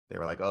they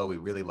were like, oh, we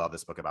really love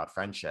this book about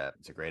friendship.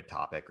 It's a great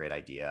topic, great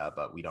idea,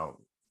 but we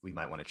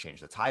might want to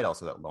change the title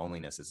so that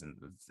loneliness is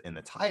in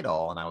the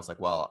title. And I was like,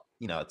 well,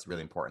 it's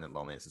really important that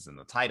loneliness is in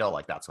the title.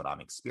 Like, that's what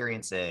I'm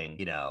experiencing,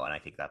 and I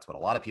think that's what a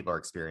lot of people are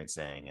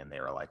experiencing. And they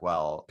were like,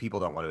 well, people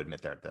don't want to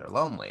admit they're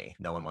lonely.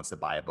 No one wants to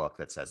buy a book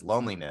that says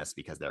loneliness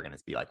because they're going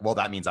to be like, well,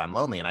 that means I'm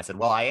lonely. And I said,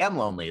 well, I am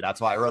lonely. That's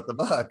why I wrote the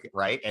book.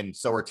 Right. And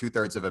so are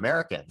 2/3 of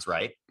Americans.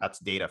 Right. That's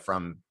data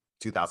from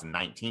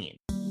 2019.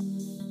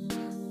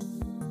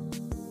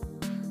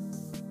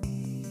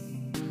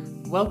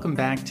 Welcome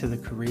back to the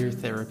Career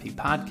Therapy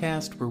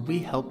Podcast, where we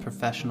help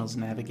professionals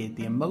navigate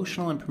the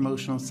emotional and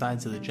promotional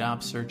sides of the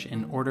job search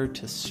in order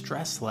to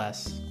stress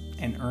less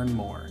and earn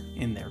more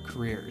in their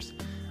careers.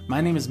 My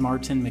name is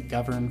Martin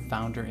McGovern,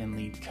 founder and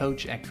lead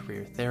coach at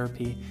Career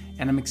Therapy,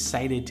 and I'm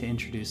excited to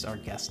introduce our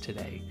guest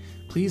today.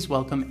 Please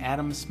welcome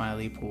Adam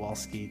Smiley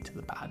Pawlowski to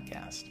the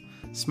podcast.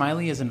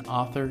 Smiley is an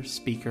author,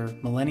 speaker,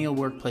 millennial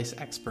workplace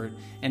expert,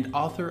 and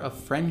author of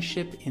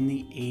Friendship in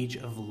the Age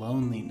of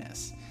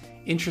Loneliness.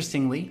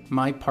 Interestingly,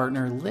 my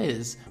partner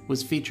Liz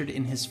was featured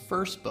in his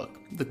first book,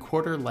 The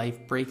Quarter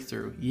Life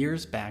Breakthrough,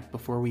 years back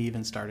before we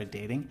even started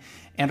dating,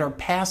 and our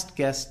past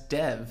guest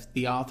Dev,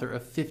 the author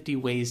of 50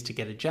 Ways to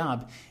Get a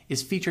Job,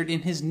 is featured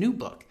in his new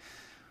book,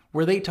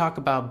 where they talk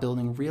about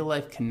building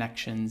real-life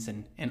connections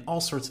and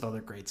all sorts of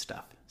other great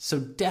stuff. So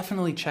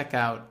definitely check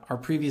out our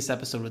previous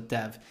episode with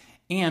Dev,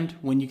 and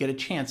when you get a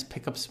chance,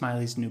 pick up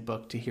Smiley's new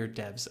book to hear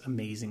Dev's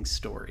amazing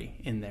story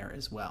in there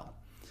as well.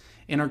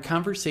 In our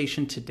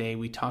conversation today,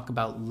 we talk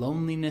about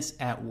loneliness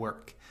at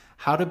work,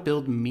 how to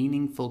build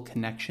meaningful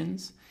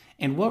connections,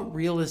 and what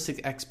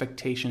realistic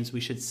expectations we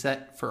should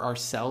set for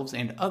ourselves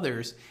and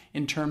others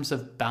in terms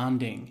of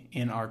bonding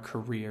in our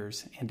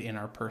careers and in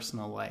our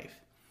personal life.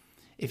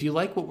 If you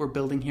like what we're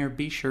building here,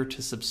 be sure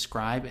to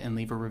subscribe and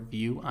leave a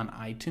review on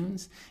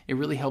iTunes. It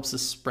really helps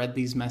us spread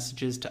these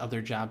messages to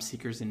other job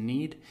seekers in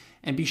need.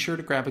 And be sure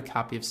to grab a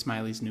copy of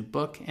Smiley's new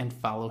book and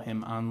follow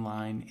him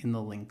online in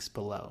the links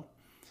below.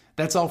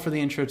 That's all for the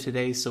intro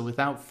today, so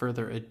without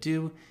further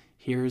ado,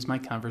 here's my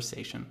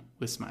conversation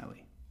with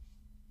Smiley.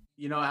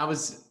 I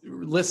was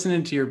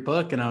listening to your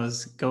book and I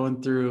was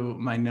going through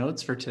my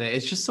notes for today.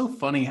 It's just so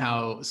funny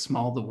how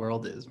small the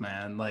world is,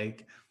 man.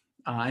 Like,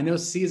 I know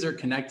Caesar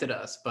connected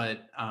us,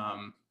 but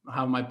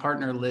how my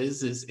partner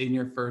Liz is in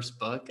your first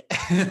book,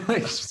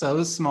 like,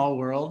 so small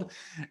world.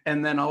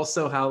 And then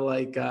also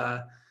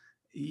how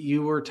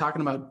you were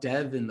talking about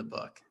Dev in the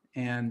book,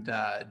 and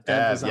Dev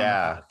was on the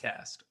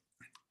podcast.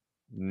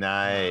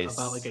 Nice.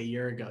 About like a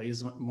year ago.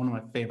 He's one of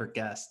my favorite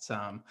guests.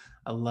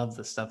 I love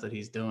the stuff that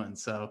he's doing.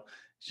 So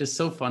it's just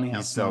so funny how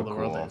small the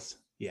world is.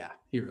 Yeah,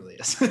 he really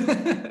is.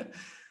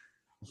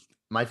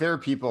 My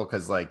favorite people,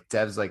 because like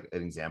Dev's like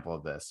an example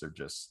of this, are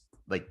just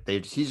like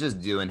he's just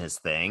doing his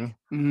thing.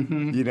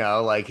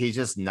 Mm-hmm. Like he's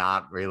just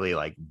not really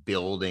like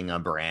building a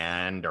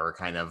brand or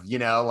kind of,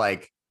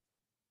 like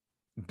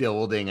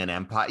building an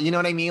empire. You know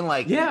what I mean?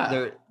 Like,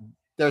 yeah.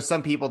 There's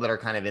some people that are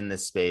kind of in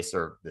this space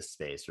or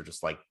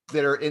just like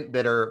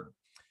that are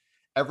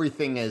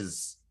everything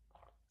is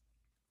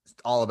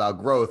all about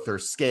growth or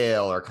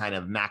scale or kind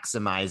of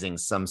maximizing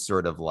some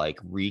sort of like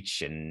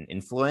reach and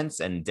influence.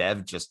 And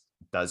Dev just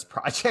does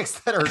projects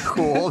that are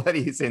cool that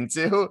he's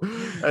into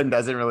and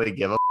doesn't really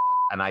give a fuck.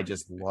 And I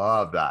just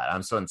love that.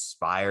 I'm so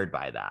inspired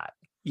by that.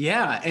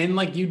 Yeah. And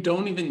like, you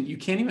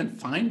can't even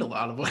find a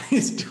lot of what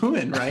he's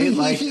doing, right?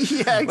 Like, yeah,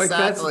 exactly. Like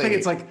that's the thing.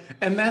 It's like,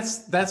 and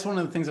that's one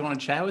of the things I want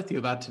to chat with you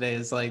about today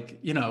is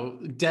like,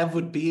 Dev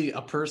would be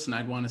a person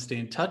I'd want to stay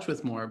in touch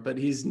with more, but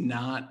he's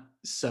not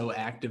so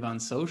active on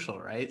social,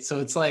 right? So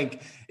it's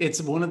like,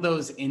 it's one of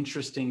those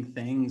interesting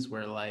things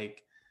where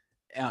like,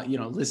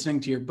 listening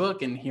to your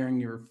book and hearing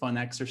your fun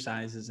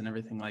exercises and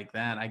everything like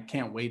that, I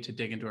can't wait to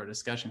dig into our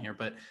discussion here,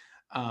 but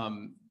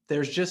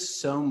there's just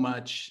so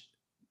much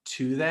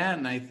to that.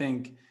 And I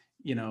think,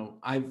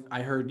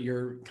 I heard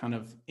your kind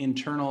of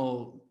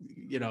internal,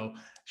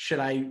 should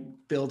I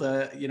build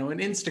an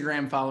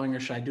Instagram following,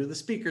 or should I do the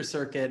speaker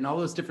circuit and all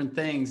those different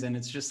things? And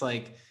it's just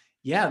like,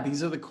 yeah,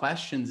 these are the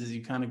questions as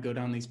you kind of go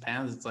down these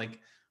paths. It's like,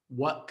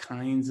 what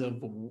kind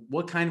of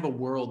a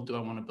world do I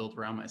want to build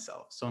around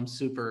myself? So I'm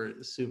super,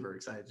 super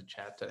excited to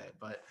chat today,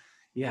 but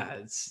yeah,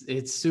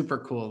 it's super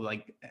cool.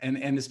 Like,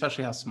 and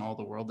especially how small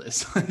the world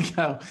is, like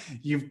how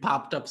you've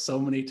popped up so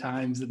many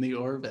times in the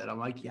orbit. I'm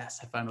like,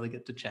 yes, I finally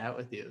get to chat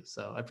with you.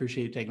 So I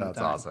appreciate you taking the time.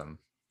 That's awesome.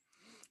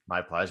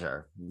 My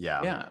pleasure.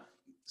 Yeah. Yeah.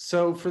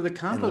 So for the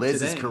convo and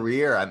Liz's today,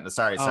 career, I'm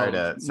sorry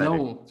to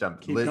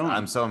jump. Liz, going.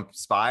 I'm so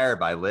inspired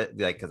by Liz,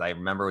 like, because I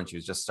remember when she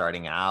was just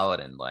starting out,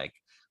 and like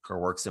her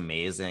work's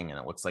amazing, and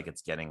it looks like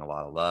it's getting a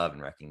lot of love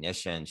and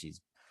recognition.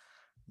 She's,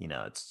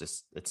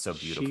 it's so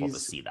beautiful to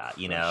see that,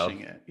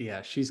 it.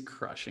 Yeah, she's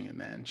crushing it,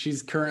 man.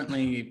 She's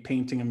currently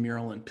painting a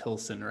mural in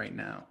Pilsen right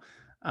now.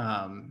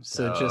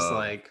 So just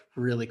like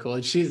really cool.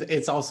 And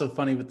it's also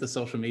funny with the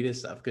social media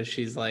stuff, because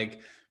she's like,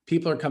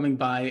 people are coming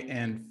by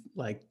and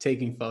like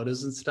taking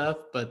photos and stuff,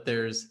 but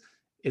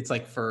it's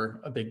like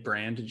for a big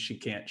brand and she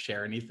can't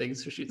share anything.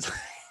 So she's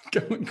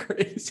going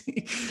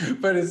crazy.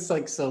 But it's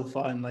like so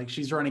fun. Like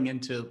she's running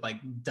into like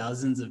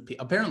dozens of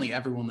people. Apparently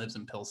everyone lives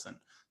in Pilsen.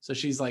 So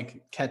she's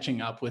like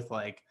catching up with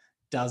like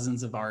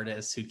dozens of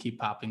artists who keep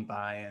popping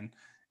by. And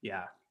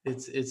yeah,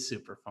 it's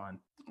super fun.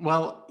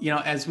 Well,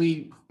 as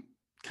we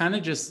kind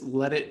of just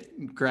let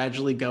it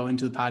gradually go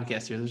into the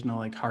podcast here, there's no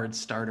like hard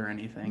start or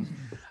anything.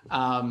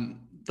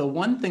 The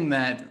one thing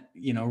that,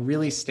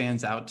 really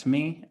stands out to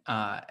me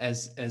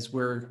as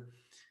we're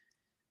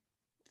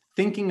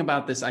thinking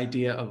about this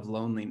idea of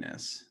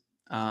loneliness,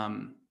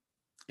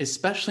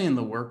 especially in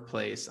the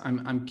workplace,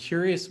 I'm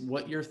curious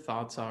what your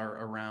thoughts are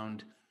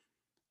around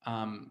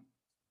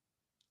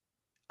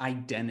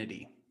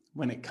identity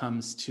when it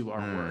comes to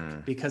our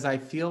work, because I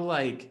feel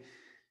like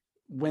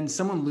when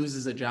someone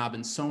loses a job,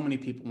 and so many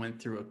people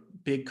went through a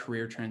big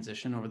career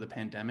transition over the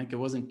pandemic, it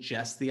wasn't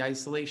just the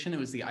isolation, it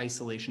was the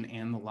isolation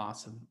and the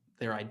loss of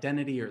their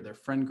identity or their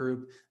friend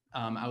group.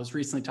 I was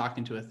recently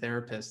talking to a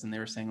therapist and they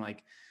were saying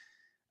like,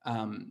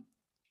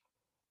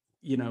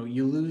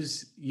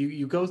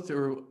 you go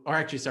through, or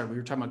actually, sorry, we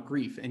were talking about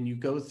grief, and you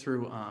go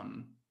through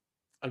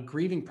a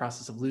grieving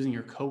process of losing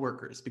your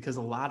coworkers, because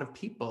a lot of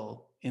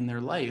people in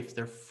their life,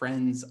 their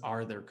friends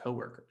are their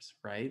coworkers,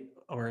 right?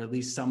 Or at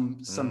least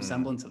some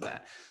semblance of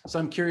that. So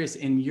I'm curious,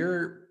 in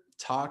your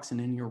talks and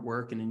in your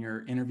work and in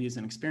your interviews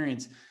and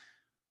experience,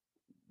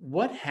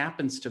 what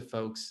happens to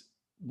folks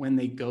when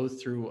they go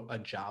through a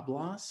job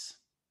loss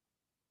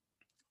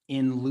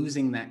in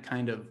losing that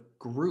kind of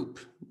group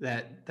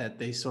that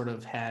they sort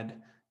of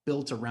had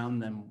built around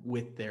them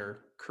with their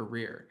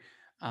career?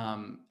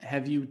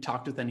 Have you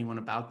talked with anyone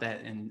about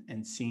that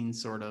and seen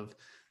sort of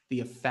the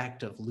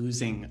effect of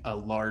losing a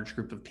large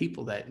group of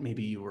people that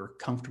maybe you were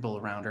comfortable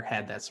around or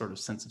had that sort of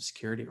sense of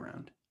security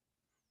around?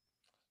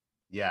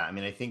 Yeah, I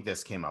mean, I think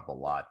this came up a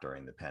lot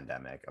during the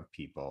pandemic of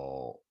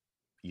people,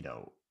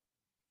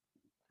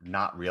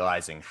 not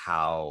realizing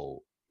how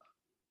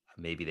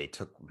maybe they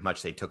took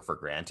for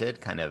granted,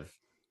 kind of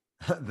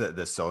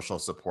the social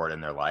support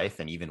in their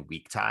life, and even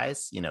weak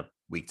ties.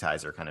 Weak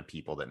ties are kind of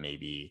people that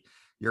maybe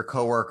your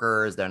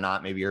coworkers, they're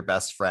not maybe your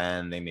best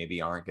friend, they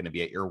maybe aren't going to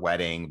be at your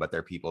wedding, but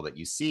they're people that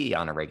you see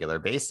on a regular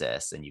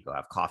basis and you go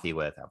have coffee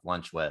with, have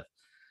lunch with,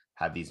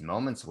 have these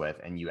moments with,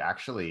 and you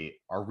actually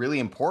are really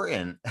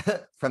important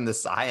from the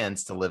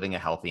science to living a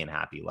healthy and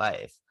happy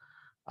life.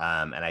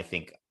 And I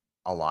think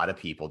a lot of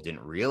people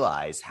didn't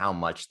realize how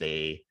much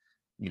they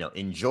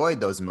enjoyed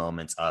those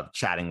moments of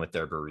chatting with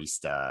their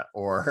barista,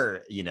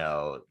 or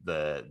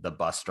the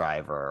bus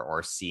driver,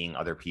 or seeing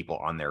other people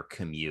on their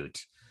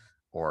commute,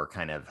 or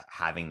kind of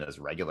having those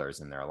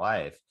regulars in their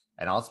life.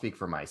 And I'll speak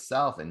for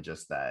myself, and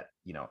just that,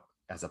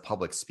 as a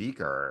public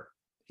speaker,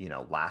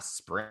 last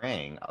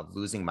spring, of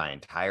losing my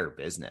entire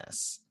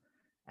business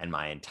and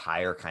my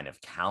entire kind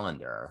of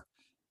calendar,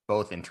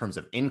 both in terms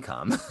of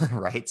income,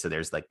 right? So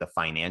there's like the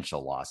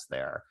financial loss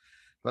there,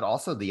 but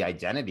also the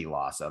identity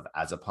loss of,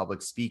 as a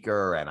public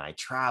speaker, and I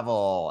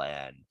travel,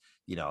 and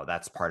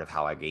that's part of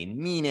how I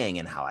gain meaning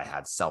and how I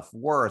have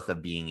self-worth,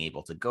 of being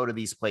able to go to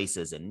these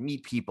places and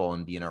meet people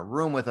and be in a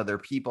room with other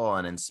people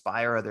and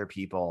inspire other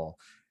people.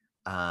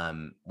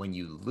 When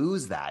you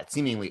lose that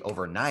seemingly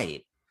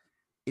overnight,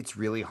 it's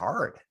really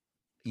hard,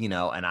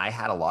 and I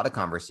had a lot of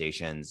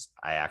conversations.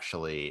 I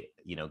actually,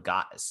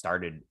 got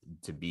started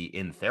to be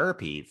in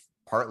therapy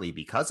partly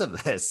because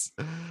of this,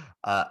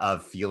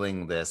 of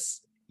feeling this,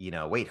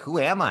 wait, who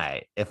am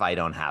I if I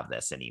don't have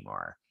this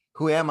anymore?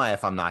 Who am I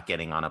if I'm not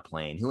getting on a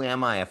plane? Who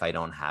am I if I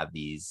don't have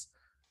these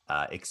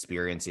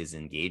experiences,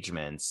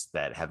 engagements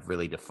that have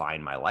really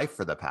defined my life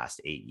for the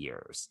past 8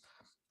 years?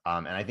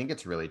 And I think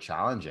it's really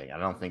challenging. I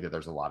don't think that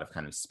there's a lot of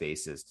kind of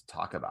spaces to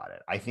talk about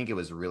it. I think it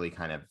was really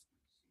kind of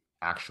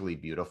actually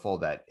beautiful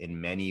that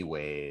in many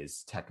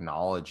ways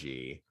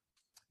technology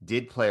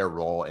did play a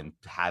role in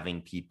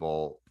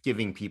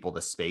giving people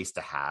the space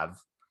to have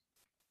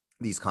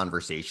these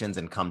conversations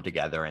and come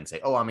together and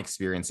say, oh, I'm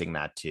experiencing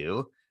that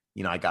too.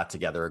 I got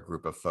together a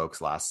group of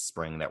folks last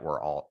spring that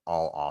were all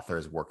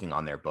authors working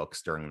on their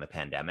books during the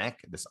pandemic,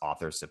 this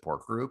author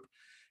support group.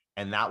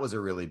 And that was a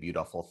really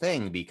beautiful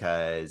thing,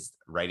 because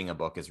writing a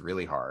book is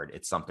really hard.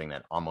 It's something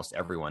that almost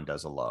everyone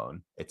does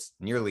alone. It's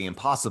nearly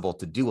impossible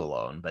to do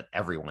alone, but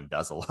everyone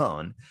does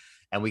alone.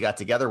 And we got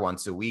together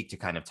once a week to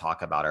kind of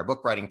talk about our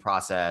book writing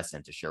process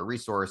and to share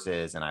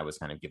resources. And I was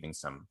kind of giving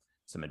some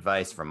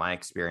advice from my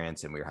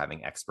experience, and we were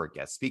having expert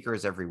guest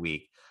speakers every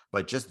week.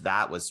 But just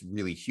that was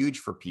really huge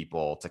for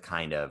people to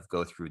kind of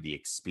go through the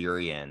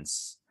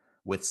experience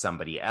with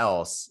somebody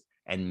else,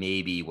 and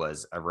maybe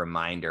was a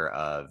reminder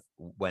of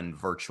when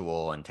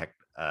virtual and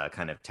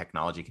kind of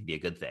technology can be a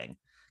good thing,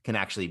 can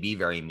actually be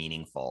very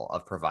meaningful,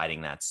 of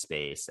providing that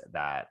space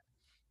that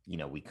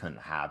we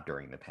couldn't have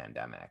during the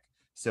pandemic.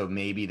 So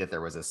maybe that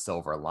there was a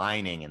silver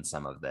lining in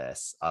some of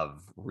this,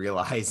 of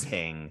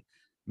realizing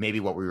maybe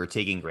what we were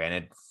taking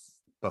granted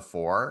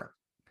before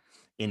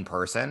in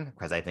person,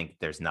 because I think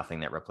there's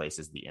nothing that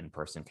replaces the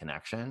in-person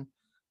connection,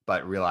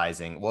 but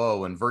realizing, whoa,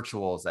 when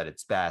virtual is at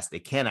its best,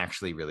 it can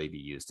actually really be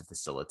used to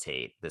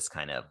facilitate this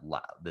kind of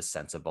this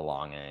sense of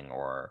belonging,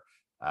 or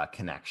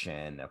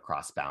connection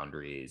across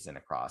boundaries and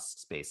across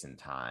space and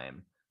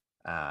time.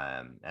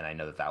 And I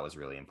know that that was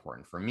really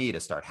important for me to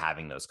start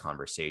having those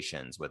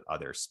conversations with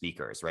other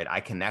speakers, right?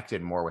 I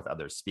connected more with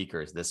other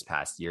speakers this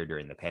past year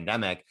during the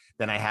pandemic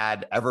than I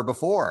had ever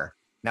before.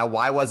 Now,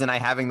 why wasn't I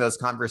having those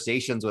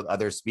conversations with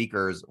other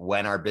speakers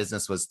when our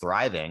business was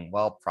thriving?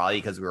 Well, probably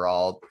because we were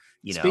all,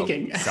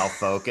 Speaking.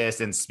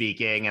 self-focused and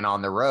speaking and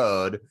on the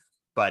road.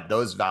 But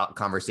those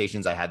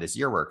conversations I had this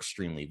year were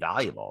extremely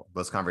valuable.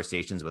 Those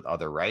conversations with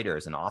other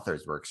writers and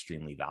authors were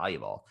extremely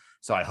valuable.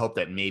 So I hope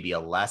that maybe a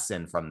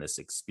lesson from this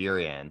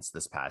experience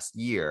this past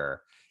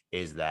year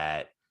is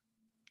that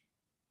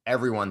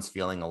everyone's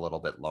feeling a little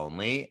bit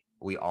lonely.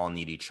 We all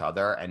need each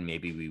other, and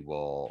maybe we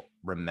will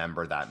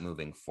remember that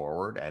moving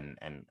forward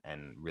and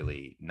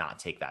really not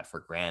take that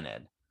for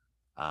granted,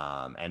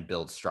 and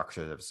build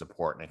structures of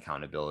support and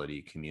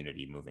accountability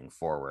community moving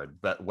forward.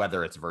 But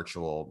whether it's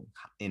virtual,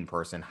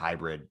 in-person,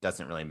 hybrid,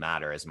 doesn't really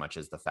matter as much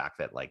as the fact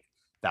that like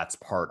that's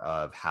part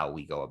of how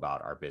we go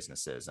about our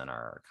businesses and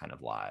our kind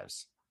of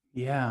lives.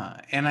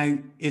 Yeah.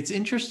 And it's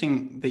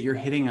interesting that you're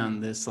hitting on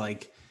this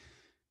like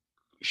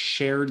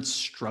shared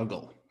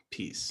struggle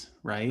piece,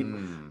 right?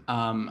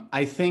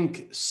 I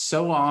think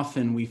so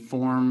often we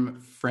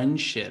form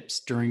friendships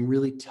during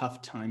really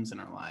tough times in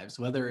our lives,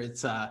 whether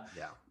it's a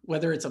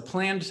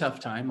planned tough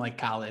time like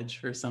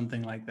college or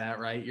something like that,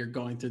 right? You're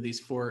going through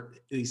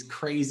these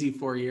crazy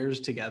 4 years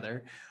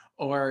together,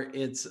 or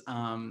it's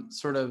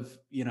sort of,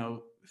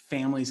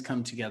 families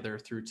come together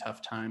through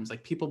tough times,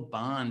 like people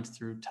bond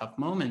through tough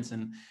moments.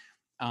 And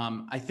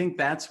I think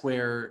that's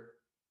where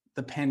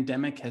the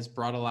pandemic has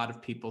brought a lot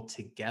of people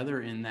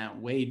together in that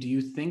way. Do you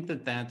think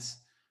that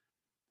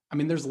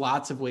there's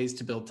lots of ways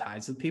to build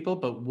ties with people,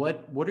 but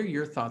what are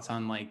your thoughts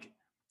on like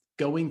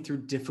going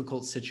through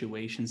difficult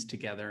situations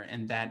together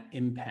and that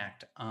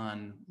impact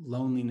on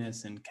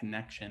loneliness and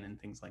connection and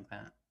things like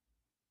that?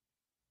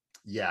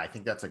 Yeah, I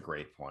think that's a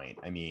great point.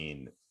 I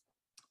mean,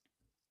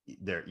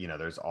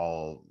 there's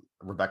all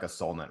Rebecca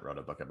Solnit wrote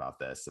a book about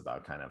this,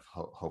 about kind of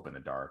hope in the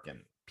dark and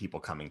people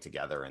coming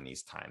together in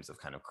these times of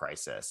kind of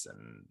crisis,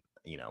 and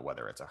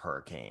whether it's a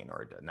hurricane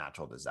or a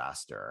natural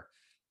disaster.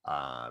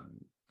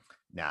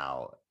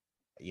 Now,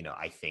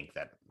 I think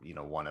that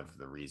one of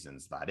the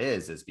reasons that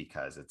is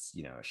because it's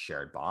a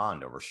shared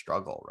bond over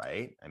struggle,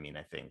 right? I mean,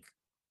 I think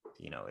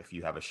if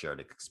you have a shared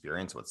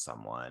experience with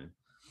someone,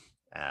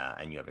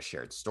 and you have a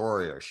shared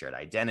story or shared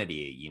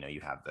identity, you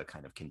have the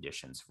kind of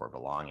conditions for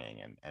belonging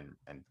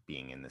and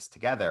being in this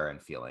together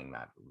and feeling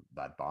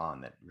that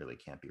bond that really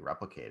can't be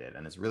replicated.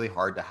 And it's really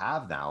hard to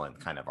have now in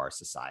kind of our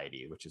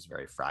society, which is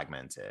very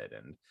fragmented,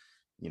 and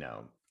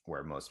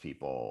where most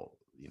people,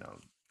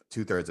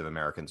 2/3 of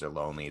Americans are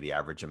lonely. The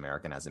average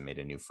American hasn't made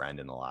a new friend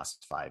in the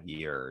last 5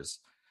 years.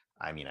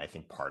 I mean, I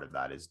think part of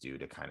that is due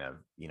to kind of,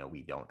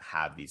 we don't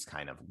have these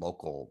kind of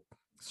local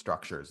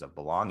structures of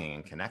belonging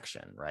and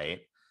connection,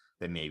 right?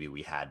 That maybe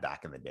we had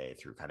back in the day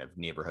through kind of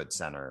neighborhood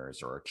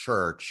centers or a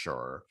church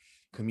or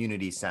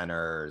community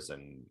centers.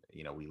 And,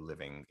 we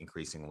living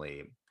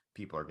increasingly,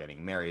 people are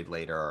getting married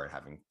later or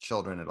having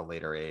children at a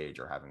later age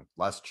or having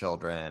less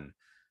children,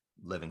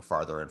 living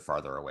farther and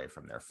farther away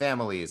from their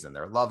families and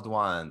their loved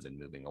ones and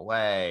moving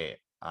away.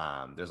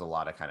 There's a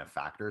lot of kind of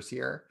factors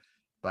here,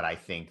 but I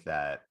think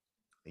that,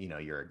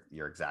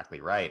 you're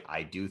exactly right.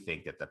 I do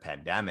think that the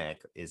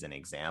pandemic is an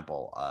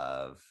example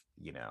of,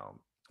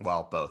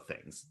 well, both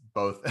things,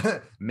 both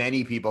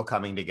many people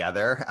coming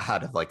together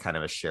out of like kind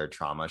of a shared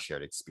trauma,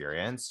 shared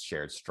experience,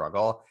 shared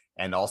struggle,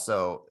 and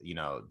also,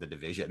 the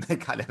division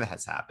that kind of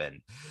has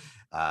happened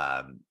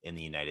in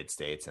the United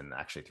States and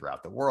actually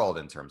throughout the world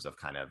in terms of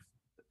kind of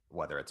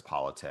whether it's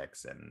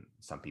politics and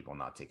some people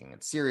not taking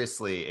it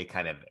seriously. It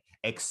kind of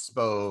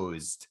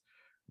exposed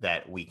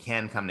that we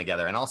can come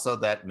together, and also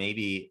that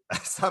maybe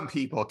some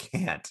people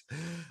can't.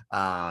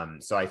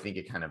 So I think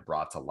it kind of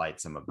brought to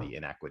light some of the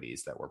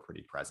inequities that were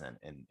pretty present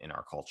in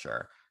our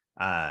culture.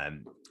 I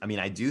mean,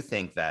 I do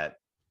think that,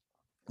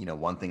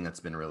 one thing that's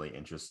been really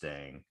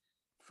interesting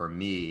for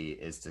me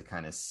is to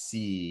kind of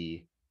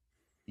see,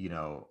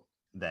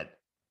 that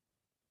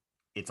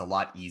it's a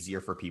lot easier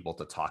for people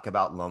to talk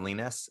about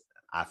loneliness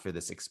after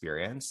this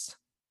experience,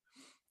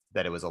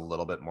 that it was a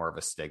little bit more of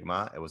a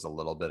stigma. It was a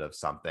little bit of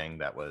something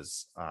that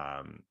was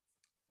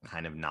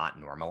kind of not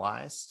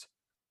normalized.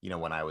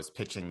 When I was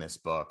pitching this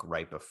book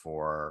right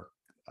before,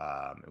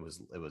 it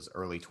was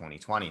early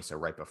 2020, so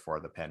right before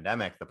the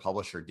pandemic, the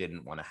publisher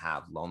didn't want to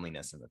have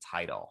loneliness in the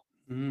title.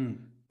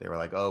 They were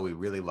like, "Oh, we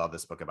really love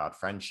this book about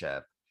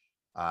friendship.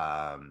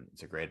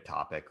 It's a great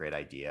topic, great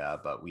idea,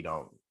 but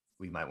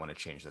we might want to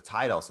change the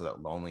title so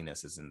that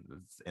loneliness is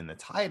in the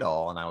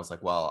title." And I was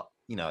like, well,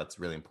 it's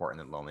really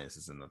important that loneliness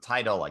is in the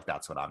title. Like,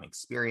 that's what I'm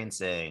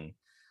experiencing,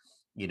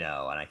 and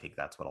I think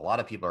that's what a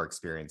lot of people are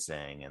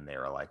experiencing. And they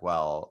were like,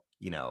 well,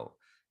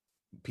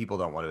 people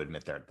don't want to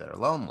admit they're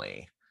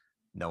lonely.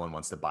 No one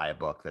wants to buy a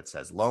book that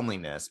says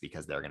loneliness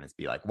because they're going to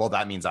be like, well,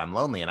 that means I'm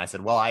lonely. And I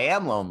said, well, I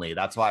am lonely.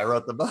 That's why I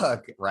wrote the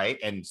book. Right.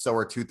 And so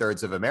are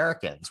 2/3 of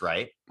Americans.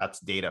 Right. That's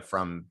data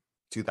from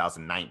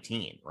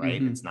 2019.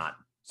 Right. It's not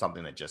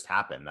something that just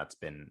happened. That's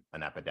been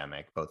an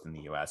epidemic both in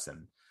the US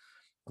and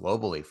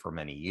globally for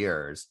many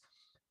years.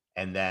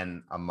 And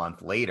then a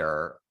month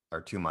later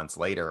or 2 months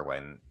later,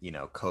 when,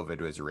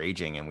 COVID was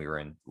raging and we were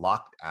in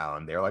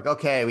lockdown, they're like,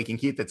 okay, we can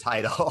keep the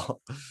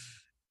title,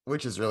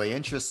 which is really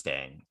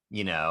interesting,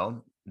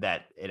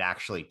 that it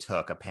actually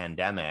took a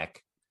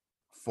pandemic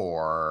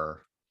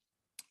for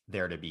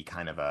there to be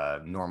kind of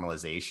a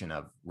normalization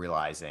of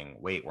realizing,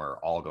 wait, we're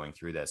all going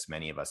through this.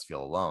 Many of us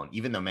feel alone,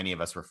 even though many of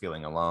us were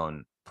feeling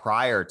alone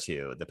prior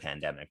to the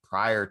pandemic,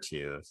 prior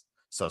to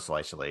social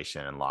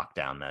isolation and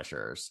lockdown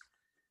measures.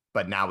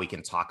 But now we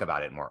can talk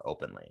about it more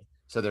openly.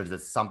 So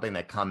there's something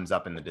that comes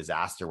up in the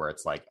disaster where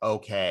it's like,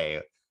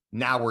 okay,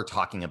 now we're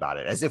talking about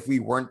it as if we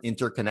weren't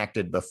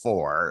interconnected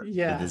before the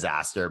Yeah.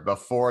 disaster,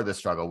 before the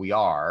struggle. We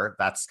are.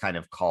 That's kind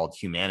of called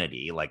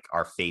humanity. Like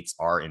our fates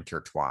are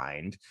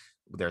intertwined.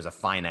 There's a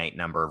finite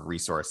number of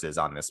resources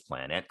on this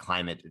planet.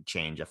 Climate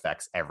change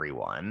affects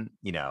everyone.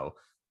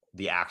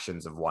 The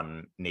actions of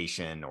one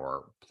nation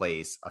or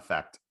place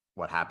affect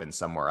what happens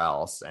somewhere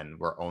else. And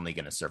we're only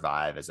going to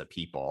survive as a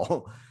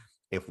people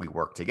if we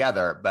work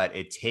together. But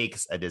it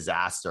takes a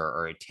disaster,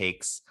 or it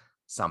takes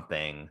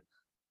something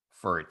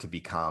for it to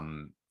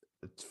become,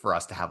 for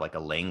us to have like a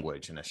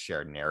language and a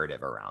shared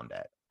narrative around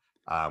it,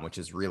 which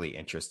is really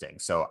interesting.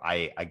 So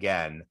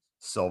again,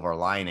 silver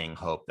lining,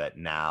 hope that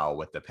now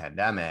with the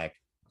pandemic,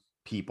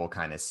 people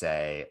kind of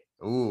say,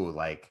 ooh,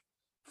 like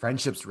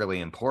friendship's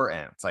really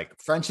important. It's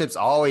like friendship's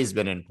always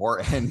been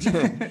important.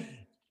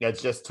 It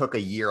just took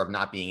a year of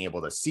not being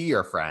able to see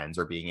your friends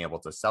or being able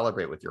to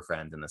celebrate with your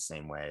friends in the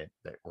same way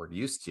that we're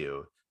used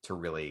to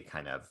really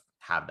kind of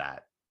have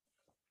that,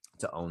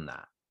 to own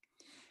that.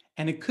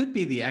 And it could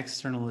be the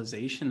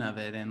externalization of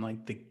it and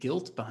like the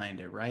guilt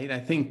behind it, right? I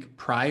think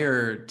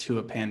prior to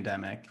a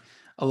pandemic,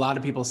 a lot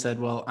of people said,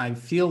 well, I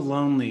feel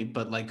lonely,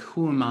 but like,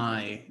 who am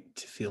I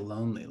to feel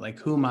lonely? Like,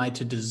 who am I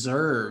to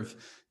deserve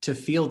to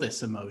feel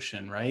this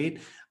emotion, right?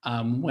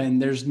 When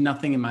there's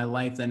nothing in my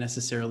life that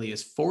necessarily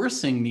is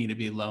forcing me to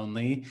be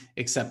lonely,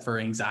 except for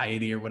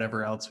anxiety or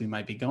whatever else we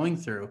might be going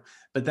through.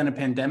 But then a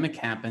pandemic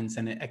happens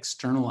and it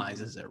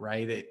externalizes it,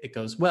 right? It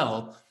goes,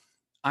 well,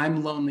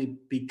 I'm lonely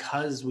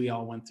because we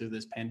all went through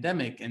this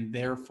pandemic, and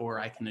therefore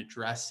I can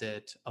address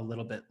it a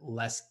little bit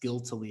less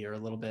guiltily or a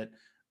little bit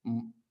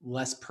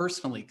less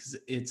personally, because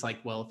it's like,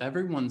 well, if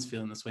everyone's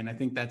feeling this way, and I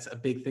think that's a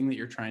big thing that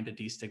you're trying to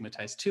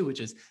destigmatize too, which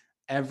is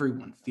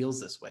everyone feels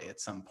this way at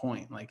some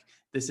point. Like,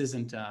 this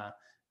isn't a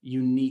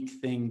unique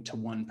thing to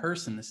one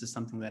person. This is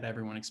something that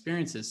everyone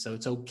experiences. So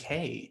it's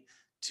okay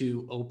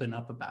to open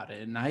up about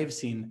it. And I've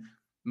seen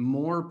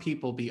more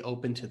people be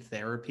open to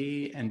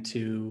therapy and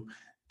to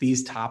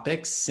these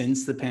topics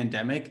since the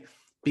pandemic,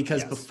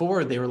 because Yes.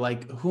 before they were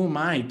like, who am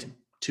I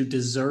to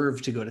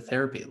deserve to go to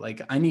therapy?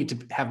 Like, I need to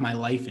have my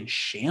life in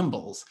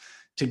shambles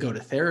to go to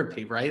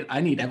therapy, right?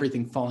 I need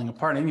everything falling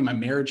apart. I need my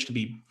marriage to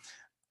be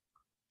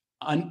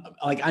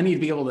like, I need to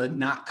be able to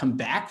not come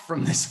back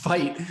from this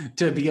fight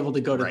to be able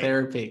to go to Right.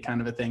 therapy, kind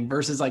of a thing,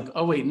 versus like,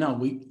 oh wait,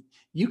 no,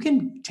 you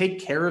can take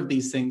care of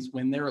these things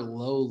when they're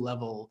low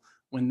level,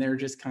 when they're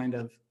just kind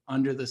of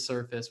under the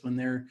surface, when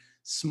they're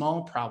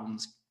small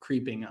problems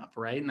creeping up,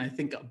 right? And I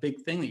think a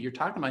big thing that you're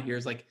talking about here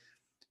is like,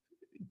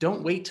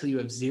 don't wait till you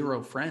have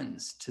zero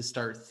friends to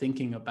start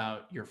thinking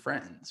about your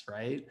friends,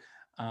 right?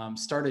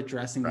 Start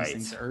addressing these Right.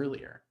 things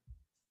earlier.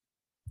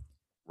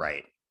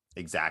 Right.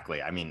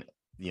 Exactly. I mean,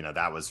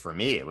 that was for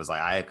me. It was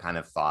like, I kind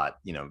of thought,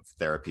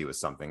 therapy was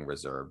something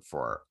reserved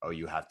for, oh,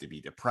 you have to be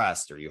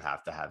depressed, or you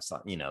have to have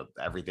some,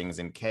 everything's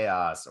in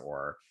chaos,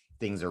 or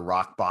things are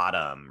rock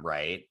bottom,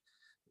 right?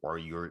 Or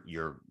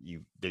your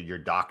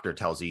doctor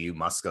tells you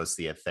must go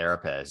see a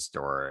therapist,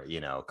 or,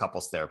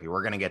 couples therapy,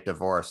 we're going to get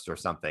divorced or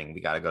something.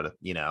 We got to go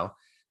to,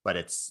 but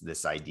it's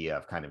this idea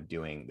of kind of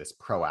doing this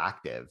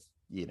proactive,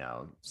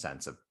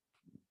 sense of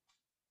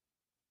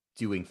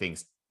doing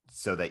things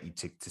so that you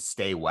to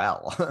stay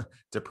well,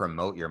 to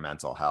promote your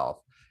mental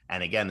health.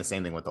 And again, the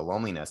same thing with the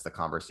loneliness. The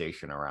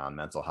conversation around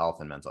mental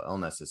health and mental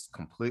illness has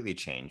completely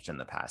changed in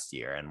the past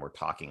year. And we're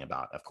talking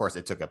about, of course,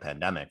 it took a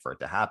pandemic for it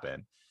to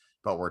happen,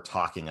 but we're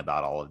talking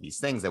about all of these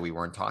things that we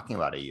weren't talking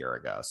about a year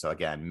ago. So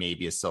again,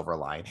 maybe a silver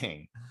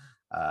lining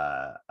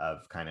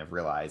of kind of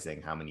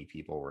realizing how many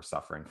people were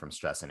suffering from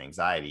stress and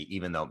anxiety,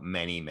 even though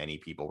many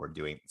people were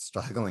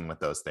struggling with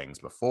those things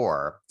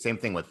before. Same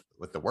thing with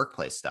the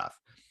workplace stuff,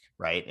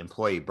 right?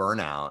 Employee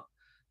burnout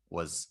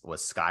was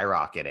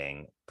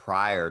skyrocketing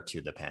prior to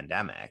the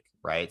pandemic,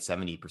 right?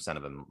 70%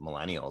 of the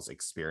millennials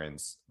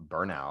experience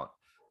burnout.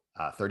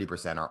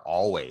 30% are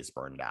always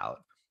burned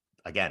out.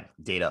 Again,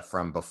 data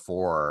from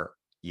before,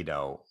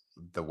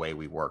 the way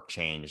we work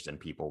changed and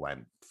people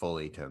went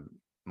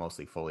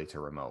mostly fully to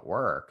remote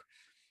work.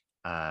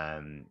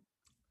 Um,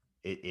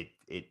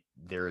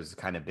 there's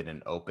kind of been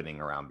an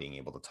opening around being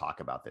able to talk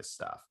about this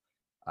stuff.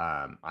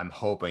 I'm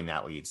hoping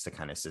that leads to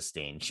kind of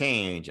sustained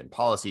change and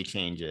policy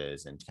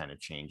changes and kind of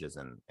changes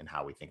in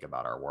how we think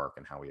about our work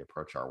and how we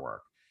approach our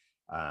work.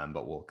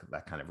 But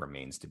that kind of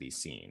remains to be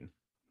seen.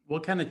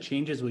 What kind of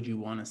changes would you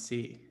want to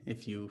see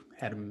if you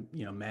had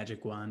a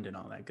magic wand and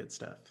all that good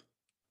stuff?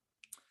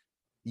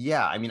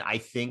 Yeah, I mean, I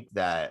think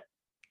that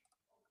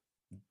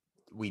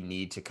we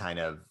need to kind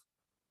of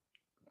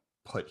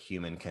put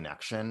human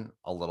connection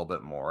a little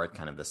bit more at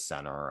kind of the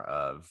center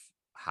of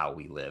how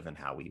we live and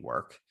how we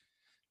work.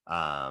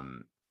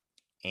 Um,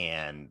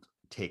 and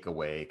take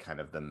away kind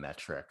of the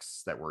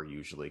metrics that we're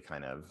usually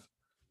kind of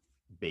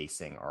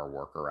basing our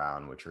work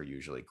around, which are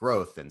usually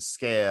growth and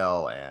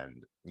scale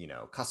and,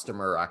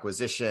 customer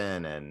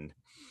acquisition and,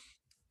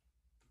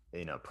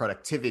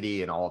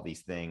 productivity and all of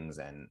these things,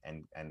 and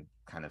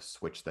kind of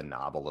switch the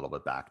knob a little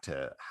bit back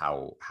to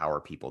how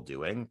are people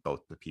doing,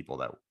 both the people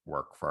that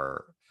work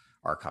for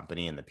our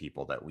company and the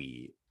people that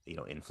we,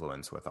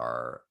 influence with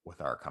our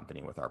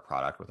company, with our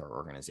product, with our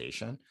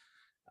organization.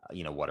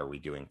 What are we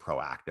doing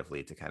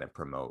proactively to kind of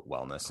promote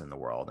wellness in the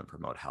world and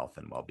promote health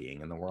and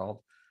well-being in the world?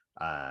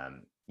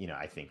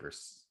 I think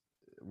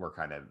we're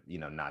kind of,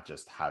 not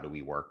just how do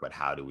we work, but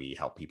how do we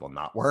help people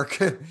not work,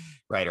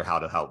 right? Or how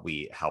to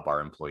help our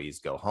employees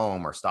go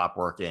home or stop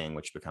working,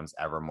 which becomes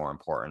ever more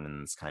important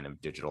in this kind of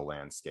digital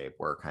landscape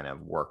where kind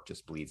of work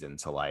just bleeds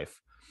into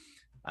life.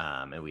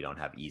 And we don't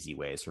have easy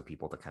ways for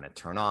people to kind of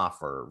turn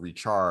off or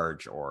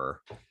recharge,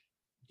 or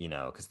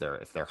because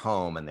if they're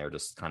home and they're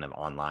just kind of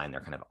online,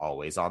 they're kind of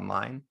always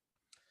online.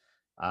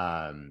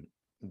 um,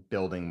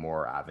 Building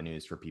more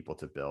avenues for people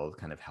to build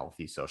kind of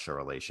healthy social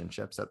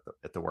relationships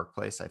at the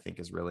workplace, I think,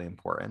 is really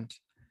important.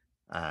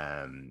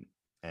 um,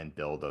 and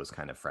build those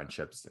kind of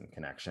friendships and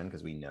connection,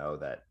 because we know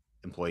that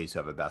employees who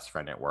have a best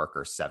friend at work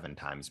are 7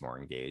 times more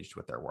engaged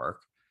with their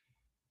work.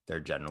 They're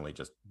generally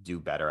just do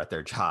better at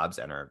their jobs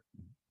and are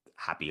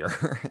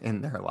happier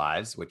in their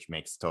lives, which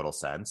makes total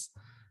sense.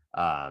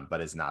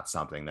 But is not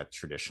something that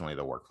traditionally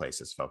the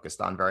workplace is focused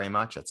on very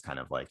much. It's kind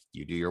of like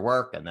you do your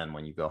work, and then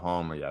when you go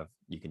home,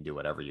 you can do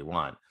whatever you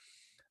want.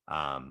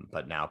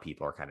 But now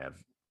people are kind of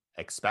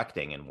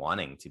expecting and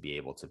wanting to be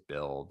able to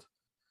build,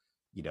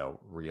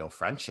 real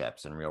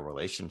friendships and real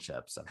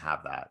relationships, and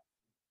have that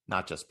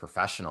not just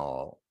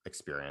professional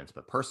experience,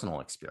 but personal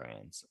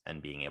experience,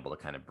 and being able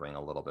to kind of bring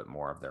a little bit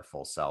more of their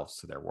full selves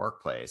to their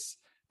workplace.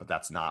 But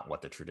that's not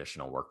what the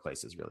traditional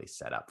workplace is really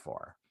set up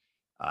for.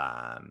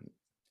 Um,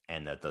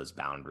 and that those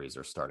boundaries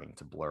are starting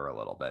to blur a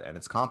little bit. And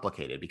it's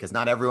complicated because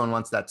not everyone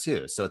wants that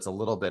too. So it's a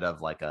little bit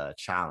of like a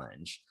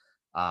challenge.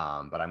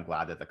 But I'm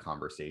glad that the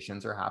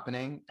conversations are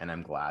happening. And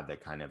I'm glad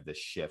that kind of the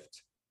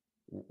shift,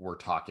 we're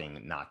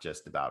talking not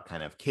just about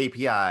kind of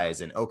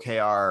KPIs and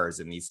OKRs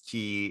and these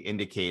key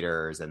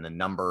indicators and the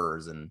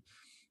numbers and,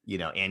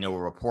 annual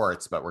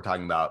reports, but we're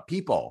talking about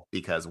people,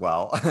 because,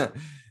 well,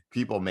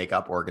 people make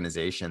up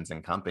organizations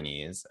and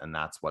companies, and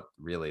that's what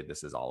really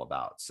this is all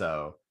about.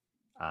 So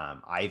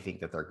I think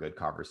that they're good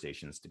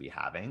conversations to be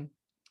having.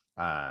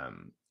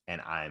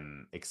 And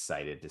I'm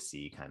excited to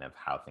see kind of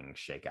how things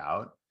shake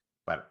out.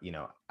 But,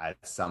 as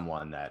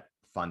someone that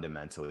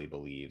fundamentally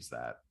believes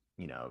that,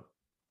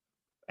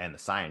 and the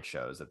science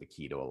shows that the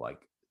key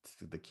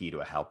to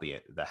a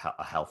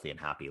healthy and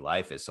happy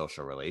life is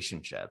social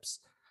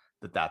relationships,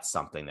 that's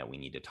something that we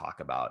need to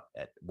talk about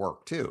at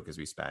work too, because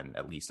we spend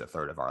at least a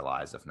third of our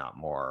lives, if not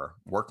more,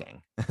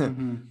 working.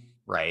 Mm-hmm.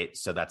 Right.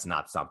 So that's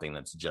not something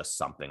that's just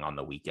something on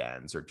the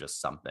weekends or just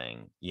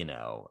something,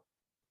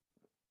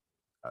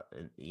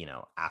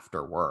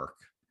 after work.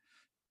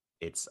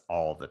 It's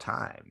all the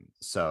time.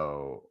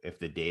 So if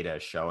the data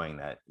is showing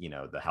that,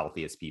 the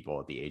healthiest people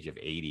at the age of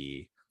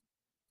 80,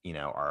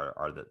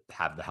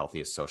 have the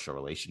healthiest social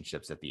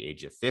relationships at the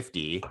age of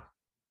 50,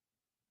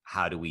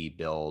 how do we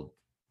build,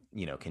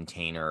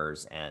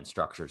 containers and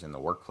structures in the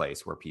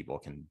workplace where people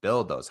can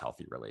build those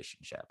healthy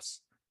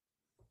relationships?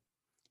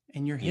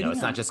 And you're hitting it's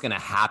on, not just going to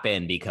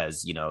happen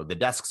because, the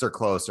desks are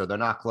close or they're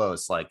not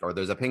close, like, or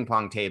there's a ping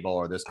pong table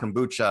or there's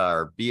kombucha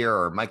or beer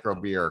or micro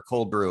beer or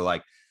cold brew.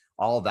 Like,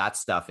 all that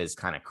stuff is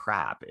kind of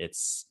crap.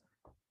 It's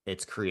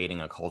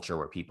creating a culture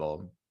where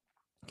people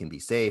can be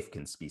safe,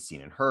 can be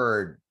seen and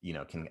heard,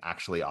 can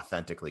actually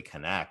authentically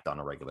connect on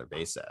a regular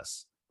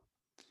basis.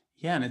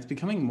 yeah, and it's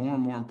becoming more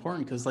and more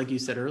important because, like you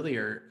said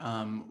earlier,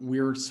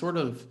 we're sort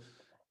of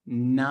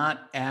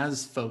not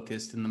as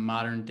focused in the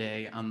modern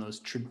day on those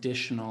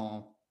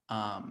traditional,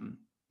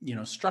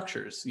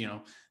 structures,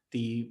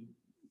 the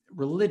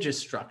religious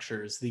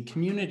structures, the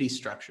community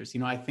structures.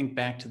 I think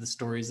back to the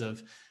stories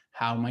of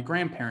how my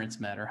grandparents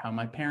met or how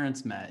my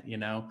parents met.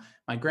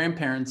 My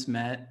grandparents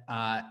met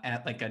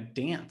at like a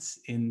dance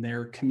in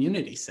their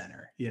community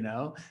center.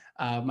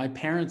 My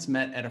parents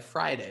met at a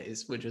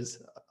Fridays, which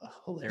is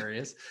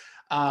hilarious.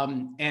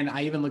 And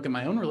I even look at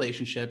my own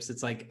relationships.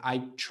 It's like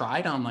I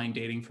tried online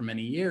dating for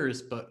many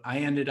years, but I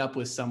ended up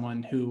with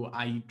someone who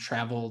I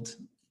traveled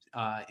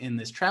in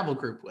this travel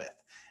group with.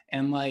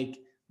 And like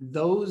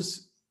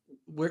those,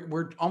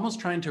 we're almost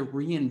trying to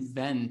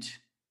reinvent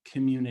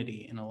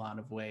community in a lot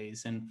of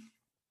ways. And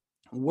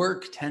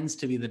work tends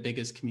to be the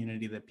biggest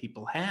community that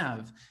people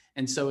have.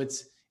 And so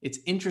it's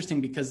interesting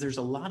because there's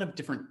a lot of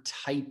different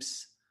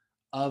types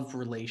of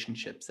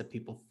relationships that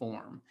people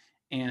form.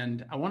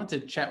 And I wanted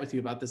to chat with you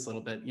about this a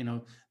little bit.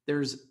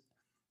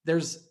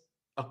 There's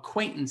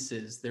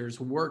acquaintances,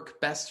 there's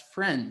work best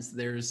friends,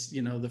 there's,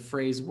 the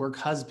phrase work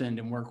husband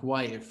and work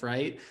wife,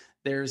 right?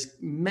 there's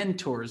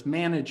mentors,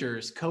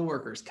 managers,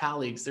 coworkers,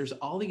 colleagues. There's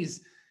all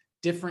these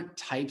different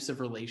types of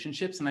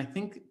relationships. And I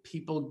think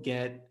people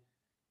get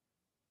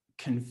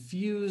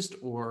confused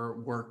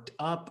or worked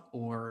up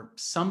or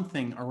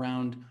something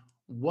around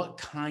what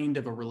kind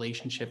of a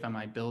relationship am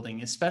I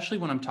building, especially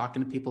when I'm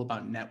talking to people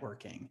about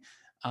networking.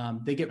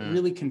 They get Mm,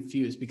 really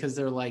confused because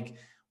they're like,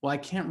 well, I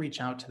can't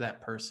reach out to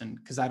that person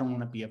because I don't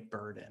want to be a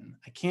burden.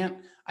 I can't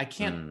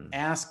mm.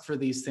 ask for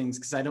these things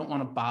because I don't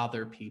want to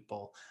bother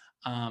people.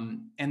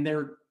 And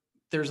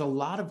there's a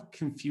lot of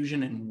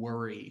confusion and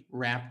worry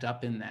wrapped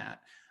up in that.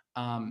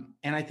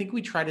 And I think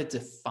we try to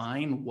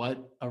define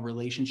what a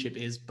relationship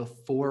is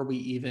before we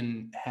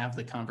even have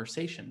the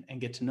conversation and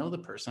get to know the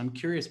person. I'm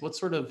curious, what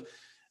sort of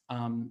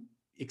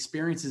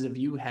experiences have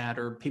you had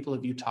or people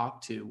have you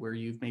talked to where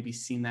you've maybe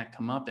seen that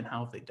come up, and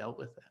how have they dealt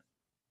with it?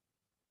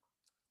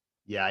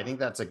 Yeah, I think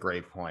that's a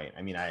great point.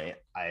 I mean, I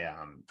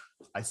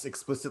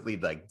explicitly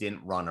like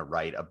didn't want to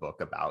write a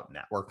book about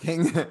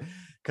networking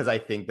because I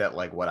think that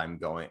like what I'm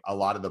going, a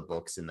lot of the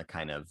books in the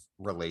kind of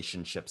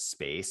relationship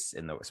space,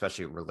 in the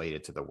especially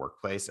related to the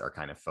workplace, are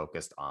kind of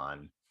focused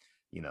on,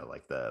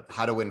 like the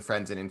how to win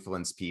friends and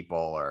influence people,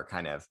 or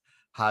kind of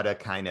how to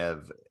kind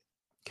of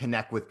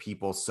connect with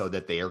people so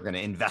that they are going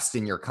to invest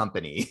in your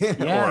company Yeah,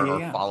 or yeah, or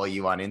yeah. follow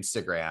you on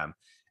Instagram.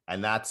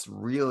 And that's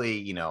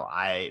really,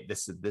 I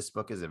this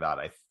book is about,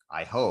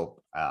 I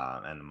hope,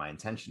 and my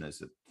intention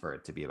is for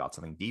it to be about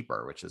something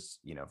deeper, which is,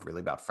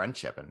 really about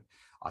friendship and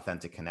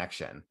authentic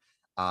connection.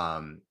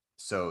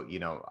 So,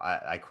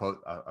 I quote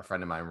a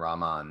friend of mine,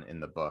 Rahman,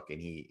 in the book,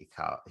 and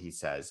he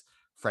says,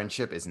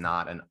 friendship is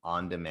not an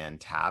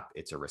on-demand tap,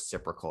 it's a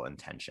reciprocal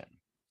intention.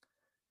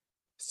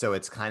 So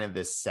it's kind of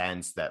this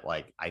sense that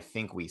like I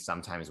think we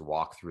sometimes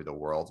walk through the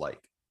world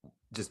like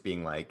just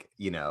being like,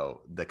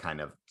 the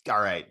kind of, all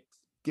right,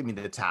 give me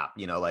the tap,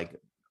 like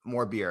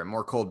more beer,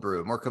 more cold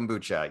brew, more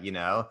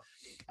kombucha,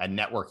 and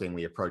networking,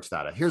 we approach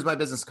that. Here's my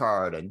business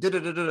card, and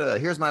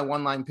here's my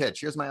one-line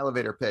pitch, here's my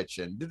elevator pitch,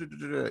 and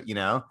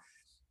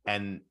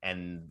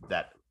and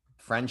that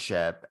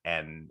friendship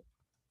and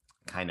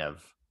kind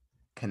of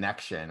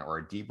connection, or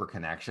a deeper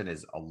connection,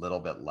 is a little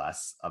bit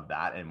less of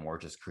that and more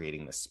just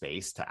creating the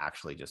space to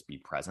actually just be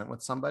present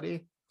with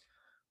somebody,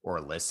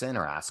 or listen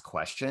or ask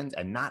questions,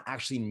 and not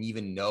actually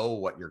even know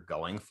what you're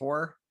going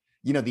for.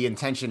 The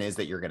intention is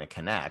that you're going to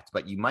connect,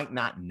 but you might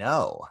not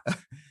know.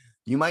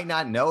 You might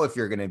not know if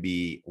you're going to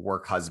be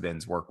work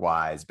husbands, work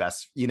wives,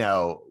 best,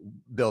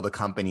 build a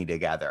company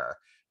together,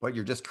 but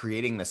you're just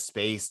creating the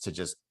space to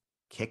just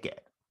kick it.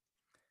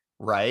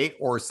 Right.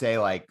 Or say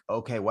like,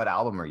 okay, what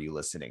album are you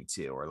listening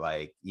to? Or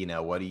like,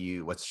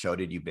 what show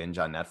did you binge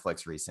on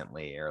Netflix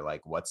recently? Or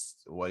like, what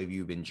have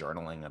you been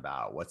journaling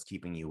about? What's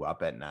keeping you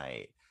up at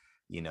night?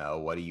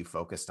 What are you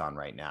focused on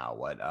right now?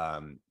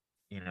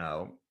 You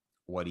know,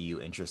 what are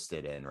you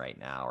interested in right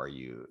now? Are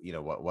you,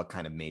 what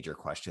kind of major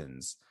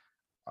questions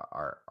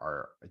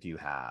do you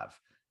have?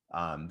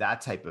 That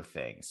type of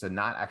thing. So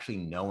not actually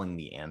knowing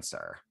the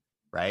answer,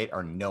 right?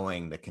 Or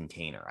knowing the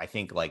container. I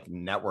think like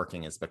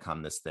networking has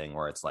become this thing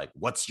where it's like,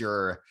 what's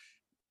your,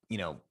 you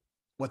know,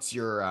 what's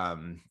your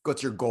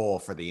goal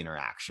for the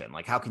interaction?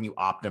 Like, how can you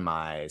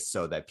optimize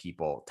so that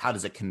how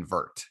does it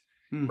convert?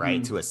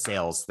 Right, to a Mm-hmm.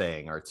 sales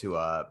thing, or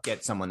to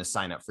get someone to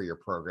sign up for your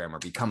program or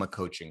become a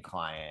coaching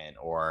client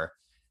or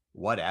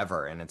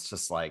whatever. And it's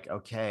just like,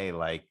 okay,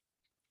 like,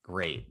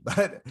 great.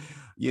 But,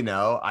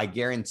 I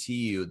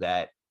guarantee you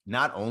that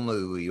not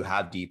only will you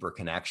have deeper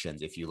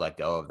connections if you let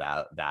go of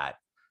that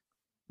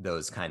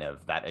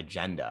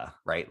agenda,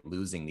 right?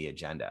 Losing the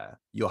agenda.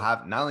 You'll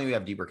have, not only will you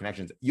have deeper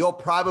connections, you'll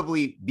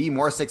probably be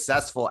more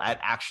successful at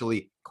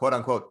actually, quote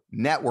unquote,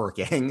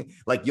 networking.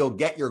 Like, you'll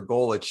get your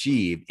goal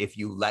achieved if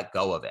you let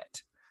go of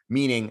it.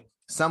 Meaning,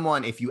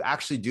 if you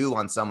actually do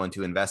want someone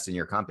to invest in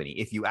your company,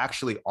 if you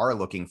actually are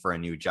looking for a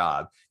new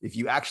job, if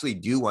you actually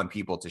do want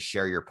people to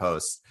share your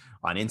posts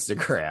on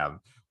Instagram,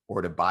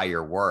 or to buy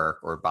your work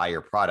or buy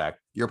your product,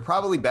 you're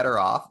probably better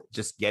off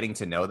just getting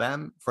to know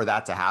them for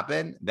that to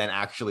happen than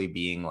actually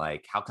being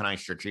like, how can I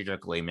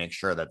strategically make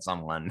sure that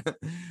someone,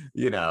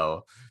 you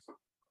know,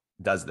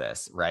 does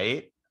this,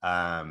 right?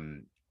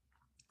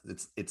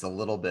 It's a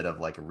little bit of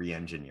like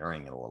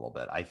re-engineering it a little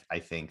bit. I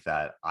think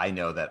that I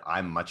know that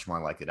I'm much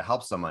more likely to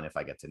help someone if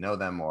I get to know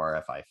them, or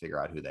if I figure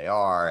out who they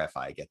are, if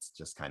I get to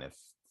just kind of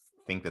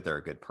think that they're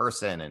a good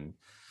person and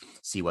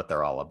see what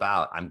they're all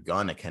about. I'm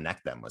gonna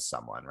connect them with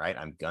someone, right?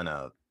 I'm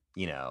gonna,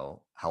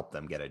 help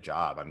them get a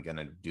job. I'm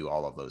gonna do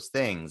all of those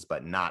things,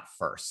 but not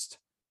first.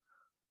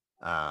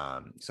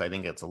 So I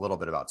think it's a little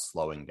bit about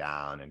slowing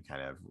down and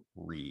kind of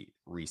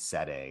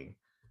resetting,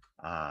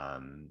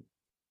 um,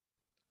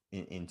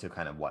 into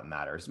kind of what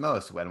matters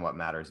most, when what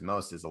matters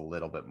most is a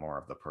little bit more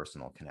of the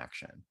personal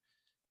connection.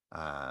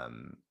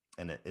 And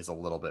it is a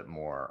little bit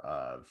more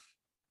of,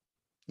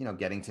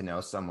 getting to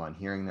know someone,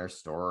 hearing their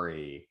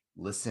story,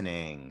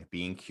 listening,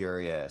 being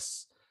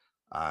curious,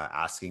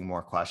 asking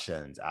more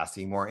questions,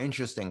 asking more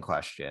interesting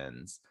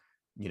questions,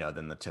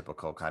 than the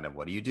typical kind of,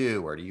 what do you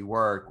do? Where do you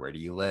work? Where do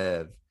you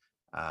live?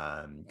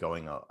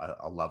 Going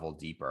a level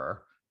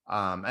deeper.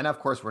 And of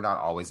course, we're not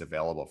always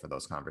available for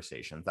those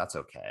conversations. That's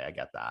okay. I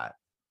get that.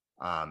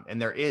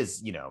 And there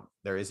is,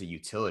 there is a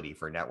utility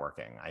for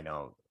networking. I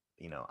know,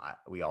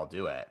 we all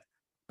do it,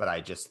 but I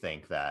just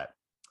think that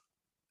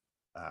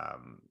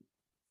um,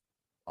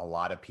 a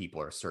lot of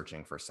people are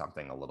searching for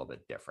something a little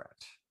bit different,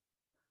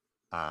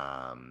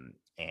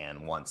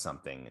 and want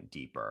something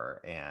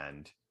deeper.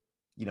 And,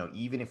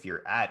 even if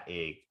you're at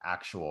a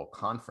actual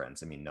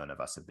conference, I mean, none of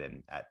us have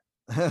been at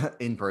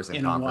in-person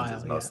In a conferences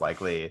while, yeah. most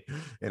likely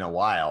in a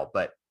while,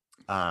 but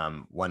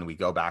when we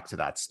go back to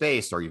that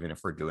space, or even if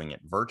we're doing it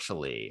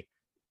virtually,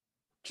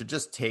 to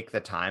just take the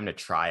time to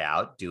try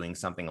out doing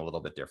something a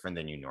little bit different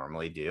than you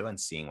normally do and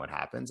seeing what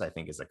happens, I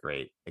think is a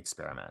great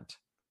experiment.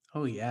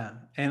 Oh yeah.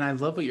 And I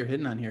love what you're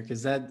hitting on here,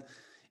 because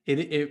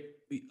it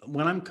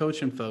when I'm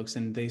coaching folks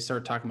and they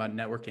start talking about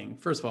networking,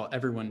 first of all,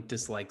 everyone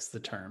dislikes the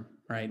term,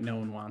 right? No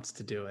one wants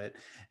to do it.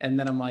 And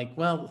then I'm like,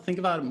 well, think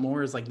about it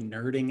more as like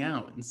nerding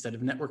out instead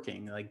of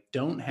networking. Like,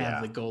 don't have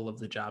Yeah. the goal of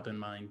the job in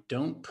mind.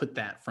 Don't put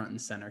that front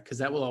and center, because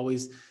that will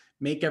always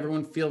make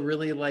everyone feel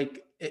really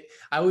like it.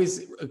 I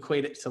always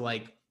equate it to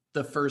like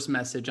the first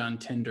message on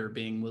Tinder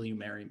being, will you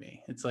marry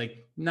me? It's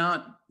like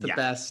not the Yeah.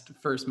 best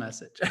first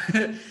message.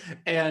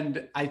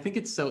 And I think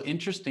it's so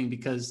interesting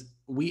because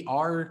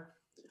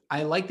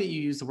I like that you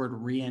use the word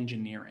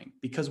re-engineering,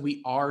 because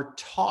we are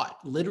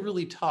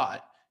literally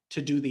taught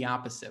to do the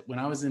opposite. When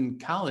I was in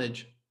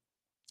college,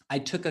 I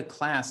took a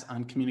class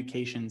on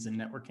communications and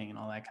networking and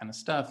all that kind of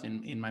stuff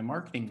in my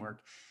marketing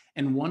work.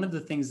 And one of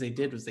the things they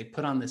did was they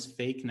put on this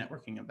fake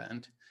networking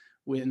event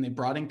when they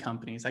brought in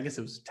companies. I guess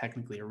it was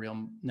technically a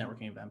real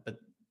networking event, but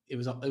it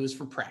was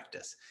for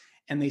practice.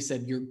 And they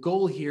said, your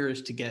goal here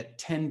is to get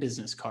 10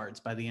 business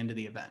cards by the end of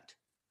the event.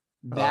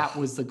 That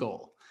Oh, was the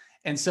goal.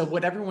 And so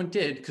what everyone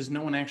did, because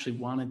no one actually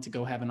wanted to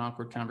go have an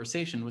awkward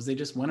conversation, was they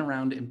just went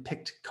around and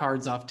picked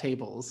cards off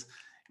tables,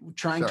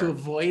 trying to sure.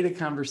 avoid a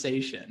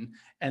conversation,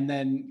 and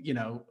then,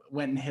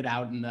 went and hid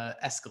out in the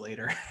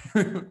escalator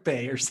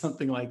bay or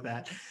something like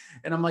that.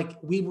 And I'm like,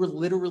 we were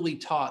literally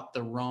taught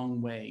the wrong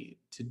way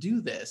to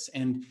do this.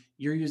 And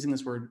you're using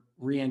this word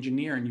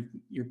re-engineer, and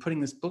you're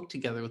putting this book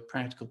together with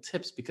practical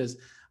tips, because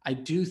I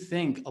do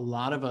think a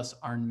lot of us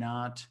are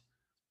not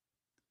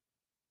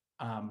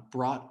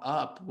brought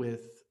up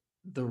with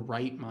the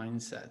right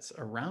mindsets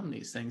around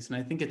these things. And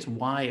I think it's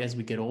why, as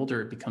we get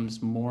older, it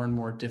becomes more and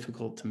more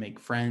difficult to make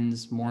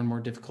friends, more and more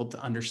difficult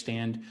to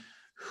understand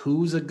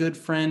who's a good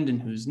friend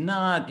and who's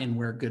not, and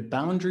where good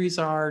boundaries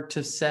are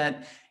to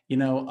set. A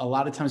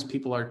lot of times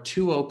people are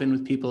too open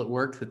with people at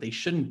work that they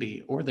shouldn't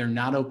be, or they're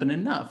not open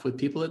enough with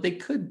people that they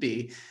could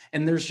be.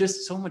 And there's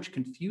just so much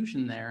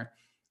confusion there.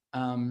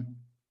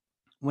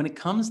 When it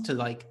comes to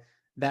like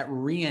that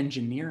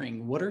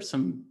re-engineering, what are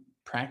some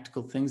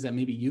practical things that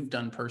maybe you've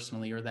done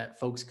personally, or that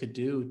folks could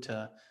do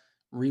to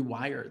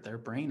rewire their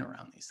brain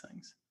around these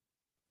things?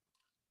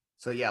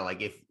 So yeah,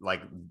 like if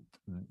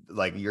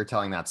like you're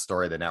telling that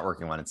story, the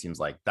networking one, it seems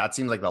like that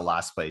seems like the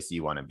last place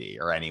you want to be,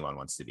 or anyone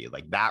wants to be.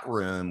 Like that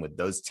room with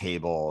those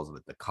tables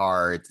with the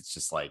cards, it's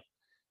just like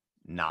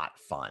not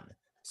fun.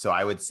 So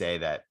I would say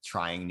that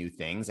trying new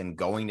things and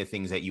going to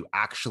things that you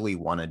actually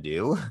want to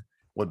do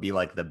would be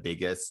like the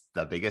biggest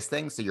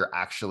thing. So you're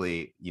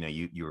actually,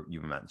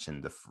 you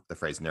mentioned the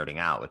phrase nerding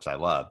out, which I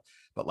love,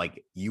 but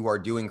like you are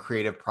doing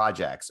creative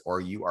projects, or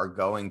you are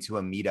going to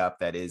a meetup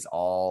that is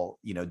all,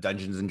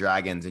 Dungeons and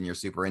Dragons, and you're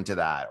super into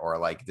that, or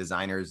like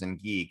designers and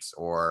geeks,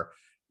 or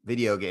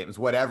video games,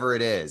 whatever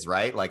it is,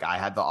 right? Like I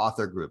had the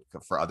author group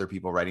for other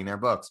people writing their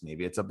books.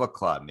 Maybe it's a book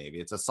club,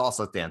 maybe it's a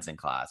salsa dancing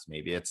class,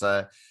 maybe it's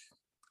a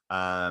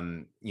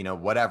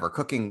whatever,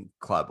 cooking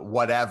club,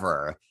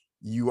 whatever.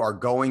 You are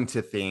going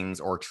to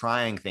things or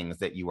trying things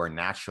that you are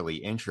naturally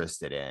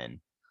interested in,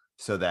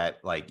 so that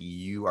like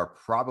you are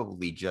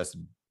probably just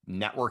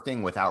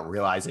networking without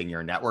realizing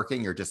you're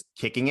networking. You're just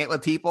kicking it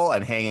with people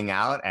and hanging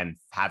out and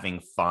having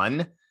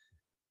fun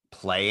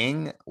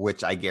playing,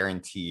 which I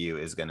guarantee you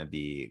is going to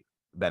be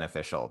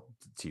beneficial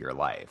to your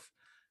life.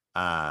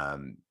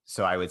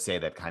 So I would say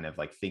that kind of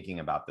like thinking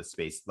about the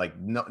space, like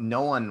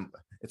no one,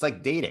 it's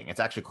like dating. It's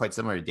actually quite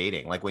similar to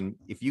dating. Like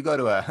if you go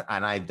to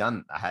and I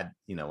had,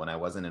 when I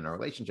wasn't in a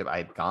relationship, I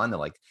had gone to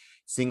like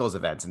singles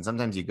events, and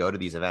sometimes you go to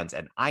these events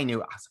and I was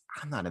like,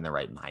 I'm not in the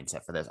right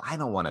mindset for this. I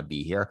don't want to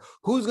be here.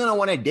 Who's going to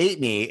want to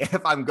date me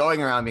if I'm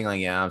going around being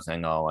like, yeah, I'm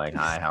single. Like,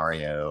 hi, how are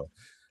you?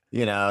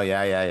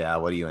 Yeah.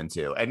 What are you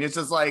into? And it's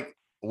just like,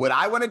 would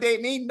I want to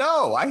date me?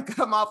 No, I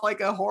come off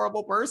like a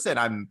horrible person.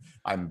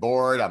 I'm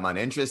bored. I'm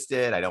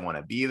uninterested. I don't want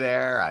to be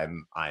there.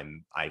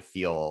 I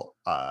feel,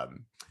 I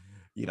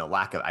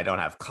don't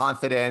have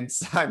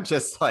confidence. I'm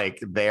just like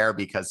there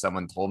because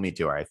someone told me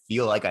to, or I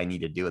feel like I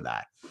need to do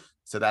that.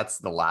 So that's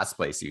the last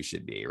place you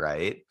should be,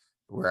 right?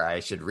 Where I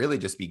should really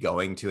just be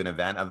going to an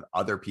event of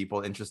other people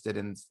interested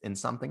in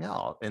something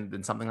else, and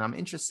in something I'm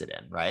interested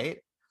in, right?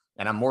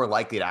 And I'm more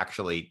likely to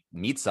actually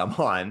meet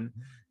someone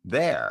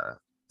there.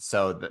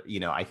 So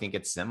I think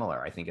it's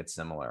similar. I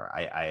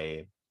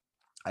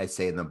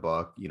say in the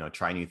book,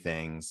 try new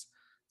things,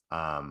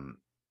 um,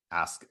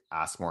 ask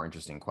more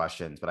interesting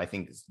questions. But I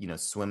think,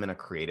 swim in a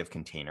creative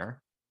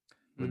container.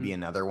 would be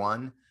another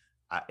one.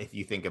 If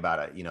you think about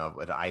it,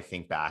 when I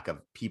think back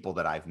of people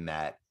that I've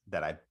met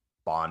that I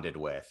bonded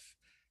with,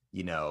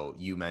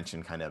 you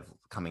mentioned kind of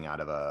coming out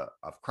of a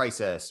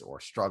crisis or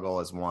struggle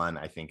as one,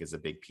 I think is a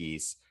big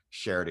piece.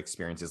 Shared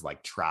experiences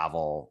like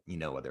travel,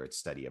 whether it's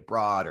study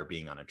abroad or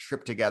being on a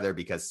trip together,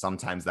 because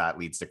sometimes that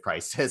leads to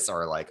crisis,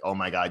 or like, oh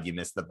my God, you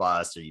missed the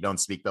bus, or you don't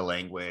speak the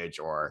language,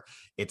 or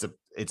it's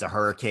a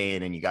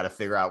hurricane and you got to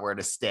figure out where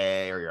to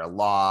stay, or you're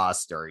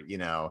lost, or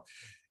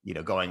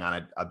going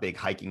on a big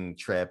hiking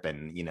trip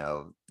and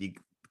you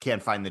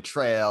can't find the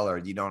trail,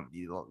 or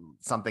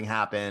something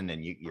happened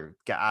and you're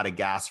out of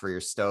gas for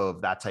your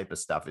stove. That type of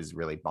stuff is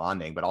really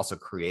bonding. But also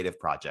creative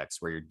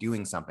projects where you're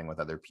doing something with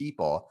other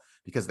people,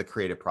 because the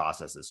creative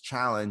process is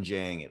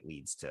challenging. It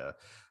leads to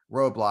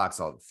roadblocks.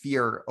 All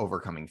fear,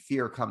 overcoming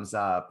fear comes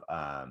up.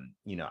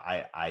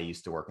 I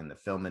used to work in the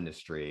film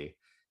industry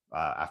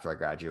after I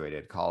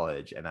graduated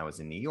college, and I was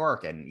in New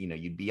York, and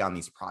you'd be on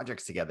these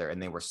projects together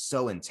and they were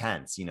so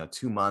intense,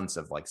 2 months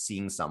of like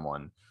seeing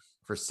someone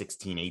for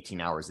 16, 18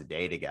 hours a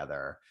day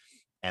together.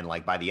 And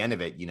like by the end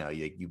of it,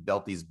 you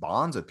built these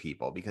bonds with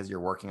people because you're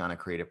working on a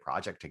creative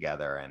project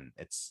together, and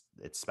it's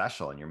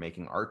special, and you're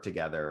making art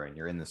together and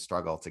you're in the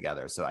struggle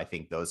together. So I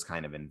think those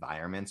kind of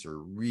environments are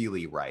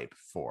really ripe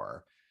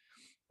for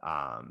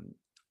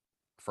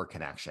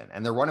connection.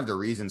 And they're one of the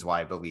reasons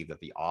why I believe that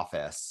the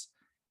office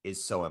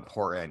is so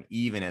important,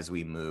 even as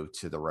we move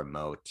to the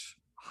remote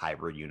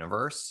hybrid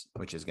universe,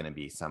 which is going to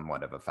be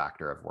somewhat of a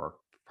factor of work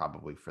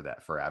probably for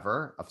that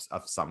forever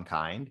of some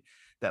kind.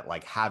 That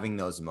like having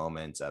those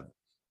moments of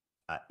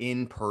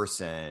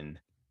in-person,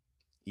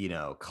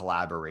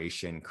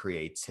 collaboration,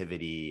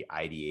 creativity,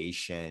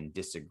 ideation,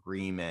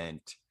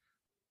 disagreement,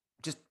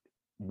 just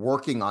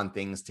working on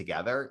things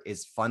together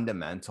is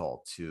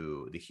fundamental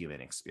to the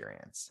human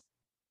experience.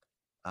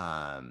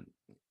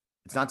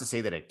 It's not to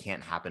say that it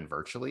can't happen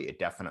virtually. It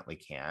definitely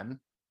can,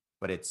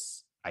 but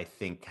I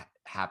think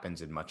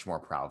happens in much more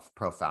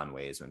profound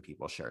ways when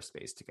people share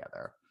space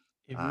together.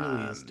 It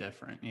really is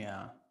different.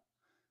 Yeah.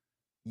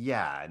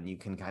 Yeah. And you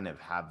can kind of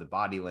have the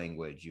body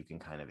language, you can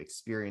kind of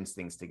experience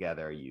things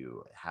together.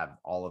 You have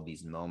all of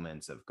these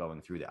moments of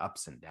going through the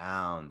ups and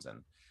downs,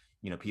 and,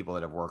 people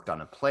that have worked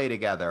on a play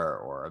together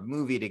or a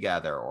movie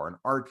together or an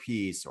art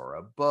piece or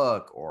a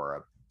book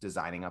or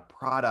designing a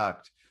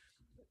product,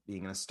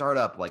 being in a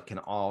startup, like can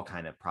all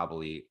kind of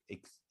probably,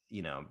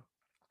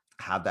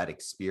 have that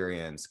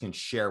experience, can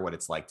share what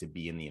it's like to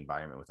be in the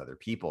environment with other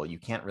people. You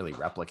can't really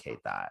replicate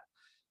that.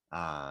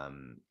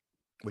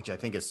 Which I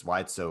think is why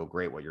it's so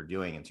great what you're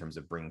doing in terms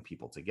of bringing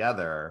people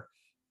together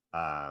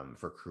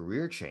for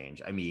career change.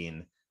 I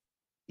mean,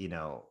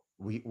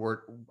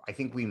 I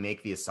think we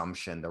make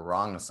the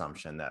wrong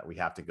assumption that we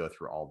have to go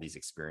through all these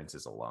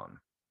experiences alone,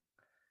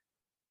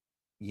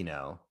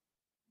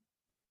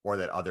 or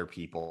that other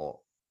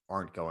people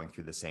aren't going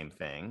through the same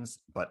things.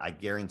 But I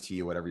guarantee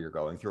you, whatever you're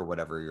going through or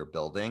whatever you're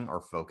building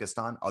or focused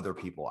on, other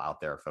people out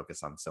there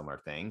focus on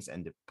similar things.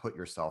 And to put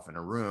yourself in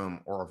a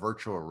room or a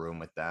virtual room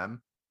with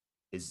them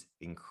is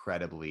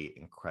incredibly,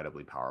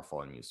 incredibly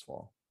powerful and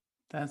useful.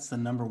 That's the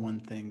number one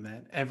thing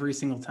that every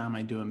single time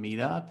I do a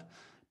meetup,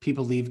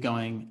 people leave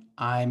going,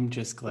 I'm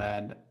just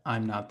glad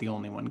I'm not the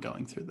only one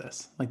going through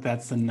this. Like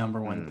that's the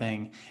number one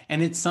thing.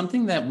 And it's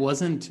something that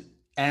wasn't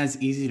as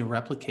easy to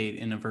replicate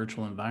in a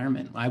virtual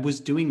environment. I was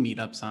doing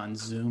meetups on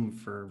Zoom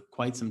for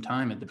quite some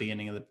time at the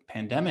beginning of the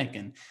pandemic,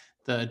 and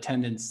the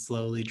attendance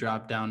slowly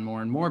dropped down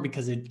more and more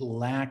because it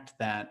lacked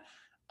that,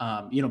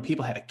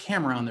 people had a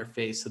camera on their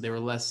face, so they were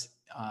less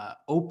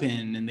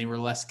open and they were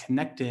less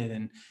connected.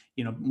 And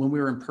when we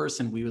were in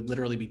person, we would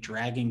literally be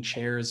dragging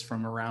chairs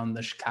from around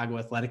the Chicago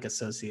Athletic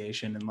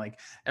Association, and like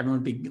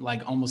everyone would be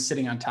like almost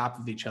sitting on top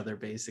of each other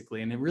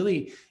basically. And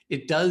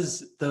it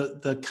does,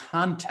 the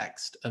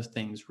context of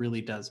things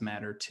really does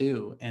matter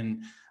too.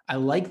 And I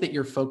like that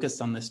you're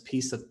focused on this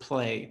piece of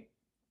play,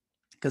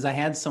 because I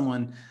had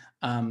someone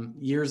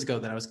years ago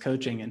that I was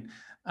coaching, and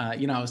I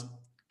was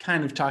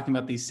kind of talking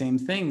about these same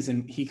things,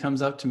 and he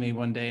comes up to me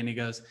one day and he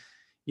goes,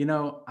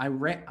 I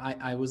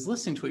was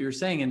listening to what you were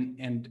saying,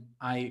 and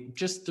I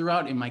just threw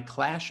out in my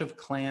Clash of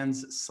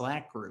Clans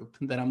Slack group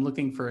that I'm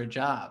looking for a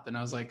job. And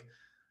I was like,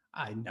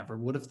 I never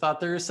would have thought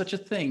there is such a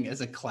thing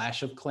as a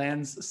Clash of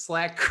Clans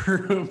Slack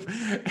group.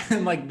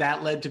 And like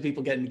that led to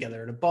people getting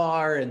together at a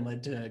bar and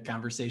led to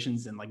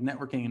conversations and like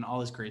networking and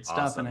all this great stuff.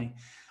 Awesome. And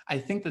I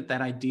think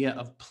that idea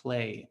of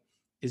play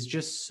is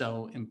just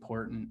so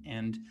important.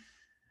 And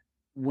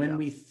when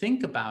we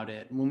think about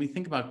it, when we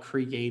think about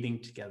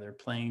creating together,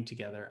 playing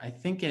together, I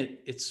think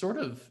it sort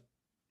of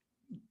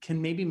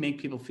can maybe make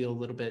people feel a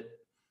little bit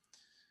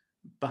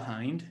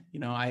behind.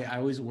 I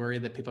always worry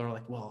that people are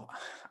like, well,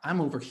 I'm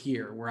over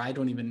here where I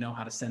don't even know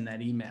how to send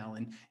that email,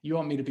 and you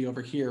want me to be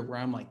over here where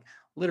I'm like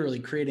literally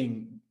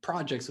creating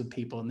projects with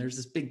people, and there's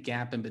this big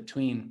gap in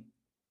between.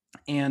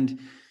 And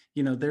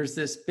there's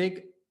this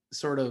big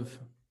sort of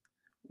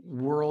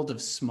world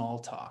of small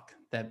talk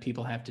that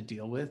people have to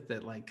deal with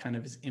that like kind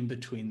of is in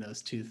between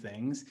those two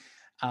things.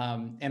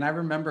 And I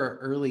remember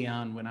early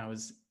on when I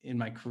was in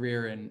my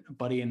career, and a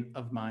buddy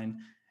of mine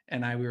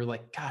and we were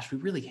like, gosh, we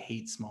really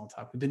hate small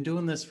talk. We've been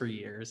doing this for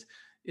years.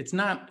 It's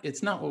not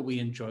what we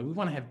enjoy. We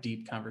want to have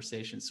deep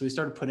conversations. So we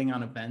started putting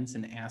on events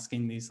and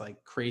asking these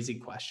like crazy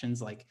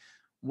questions, like,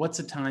 what's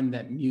a time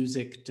that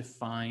music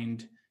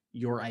defined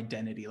your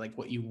identity, like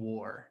what you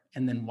wore,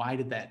 and then why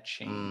did that Mm,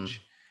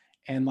 change?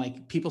 And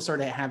like people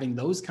started having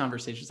those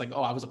conversations, like,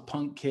 oh, I was a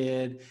punk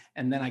kid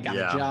and then I got a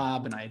yeah,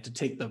 job and I had to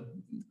take the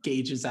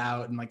gauges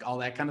out and like all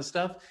that kind of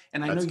stuff.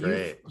 And I know that's you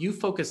great. you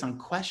focus on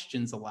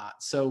questions a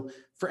lot. So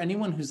for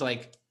anyone who's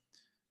like,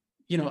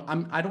 I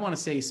don't want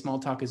to say small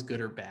talk is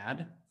good or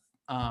bad,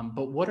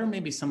 but what are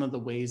maybe some of the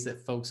ways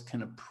that folks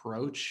can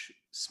approach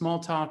small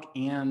talk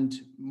and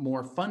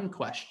more fun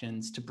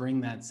questions to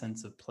bring that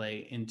sense of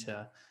play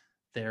into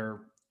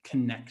their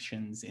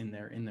connections in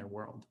their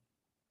world?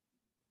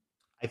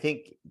 I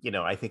think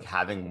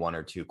having one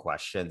or two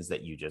questions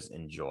that you just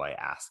enjoy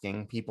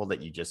asking people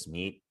that you just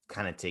meet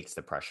kind of takes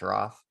the pressure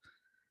off,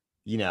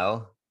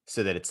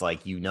 so that it's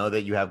like,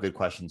 that you have good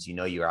questions,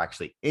 you're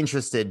actually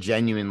interested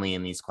genuinely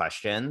in these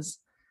questions.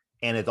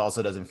 And it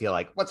also doesn't feel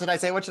like, what should I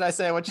say? What should I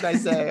say? What should I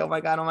say? Oh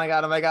my God, oh my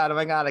God, oh my God, oh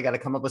my God. I got to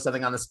come up with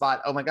something on the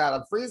spot. Oh my God,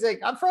 I'm freezing.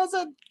 I'm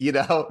frozen,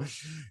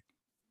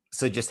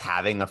 So just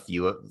having a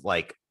few,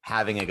 like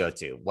having a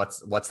go-to. What's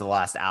the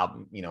last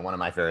album? One of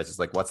my favorites is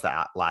like, what's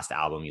the last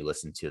album you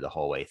listened to the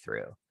whole way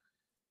through?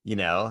 You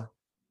know,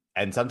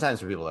 and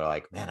sometimes for people that are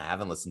like, man, I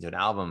haven't listened to an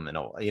album in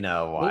a What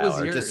while,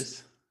 was or just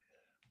yours?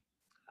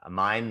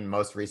 mine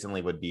most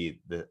recently would be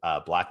the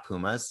Black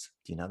Pumas.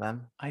 Do you know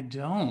them? I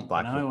don't, but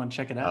Black now I want to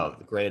check it Oh, out.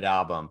 the great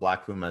album,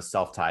 Black Pumas,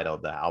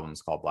 self-titled. The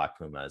album's called Black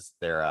Pumas.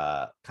 They're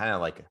kind of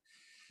like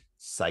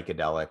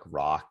psychedelic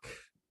rock,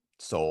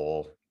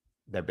 soul.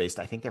 They're based,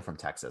 I think they're from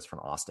Texas, from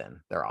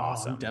Austin. They're Oh, I'm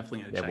awesome. definitely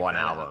gonna They have check one that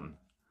out. album.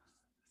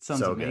 It sounds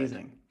So good.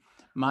 amazing.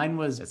 Mine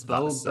was It's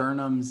about Bo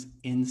Burnham's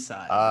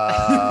Inside.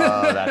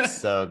 oh, that's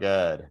so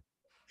good.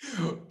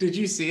 Did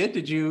you see it?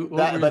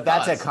 What were your But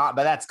thoughts?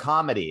 but that's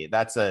comedy.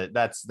 That's I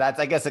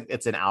guess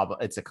it's an album.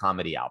 It's a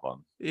comedy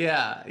album.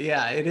 Yeah,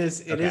 yeah, it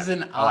is. It Okay. is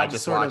an Oh, I odd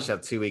just sort watched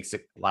of.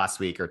 that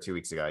last week or 2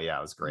 weeks ago. Yeah,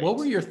 it was What great.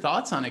 were your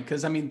thoughts on it?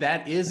 Because I mean,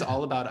 that is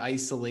all about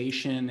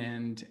isolation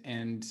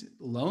and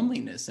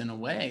loneliness in a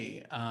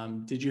way.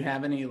 Did you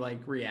have any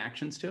like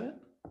reactions to it?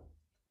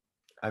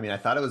 I mean, I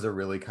thought it was a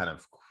really kind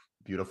of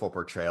beautiful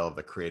portrayal of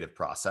the creative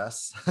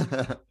process.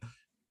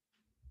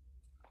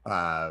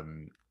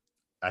 um,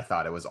 I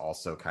thought it was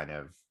also kind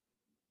of,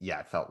 yeah,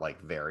 it felt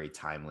like very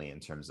timely in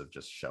terms of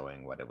just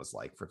showing what it was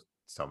like for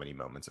so many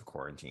moments of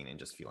quarantine and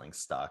just feeling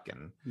stuck.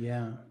 And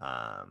Yeah.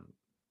 um,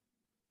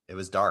 it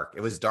was dark.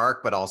 It was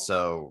dark, but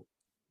also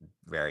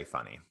very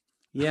funny.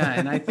 Yeah,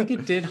 and I think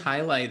it did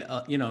highlight,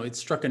 it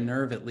struck a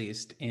nerve at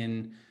least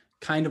in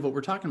kind of what we're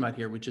talking about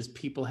here, which is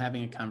people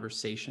having a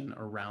conversation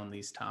around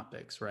these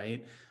topics,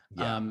 right?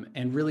 Yeah.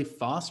 And really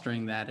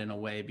fostering that in a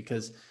way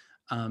because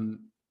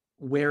um,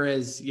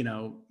 whereas,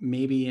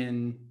 maybe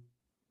in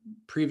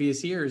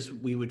previous years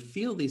we would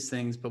feel these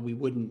things, but we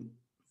wouldn't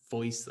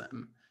voice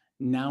them.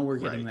 Now we're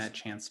getting Right. that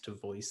chance to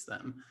voice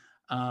them.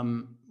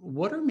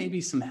 What are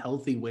maybe some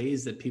healthy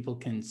ways that people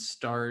can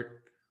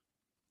start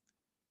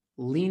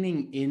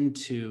leaning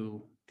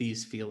into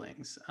these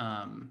feelings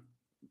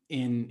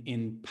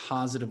in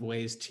positive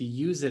ways to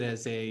use it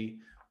as a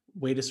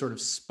way to sort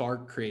of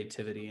spark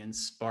creativity and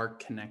spark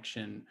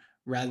connection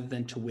rather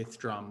than to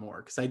withdraw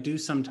more? Because I do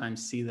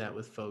sometimes see that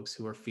with folks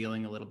who are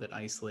feeling a little bit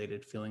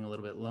isolated, feeling a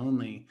little bit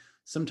lonely.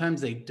 Sometimes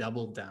they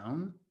double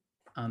down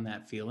on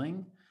that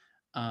feeling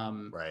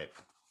um, Right.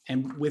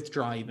 and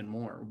withdraw even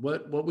more.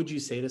 What would you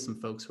say to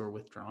some folks who are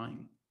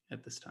withdrawing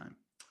at this time?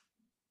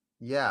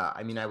 Yeah.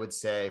 I mean, I would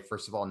say,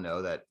 first of all,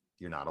 know that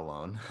you're not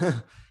alone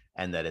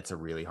and that it's a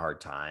really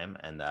hard time.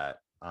 And that,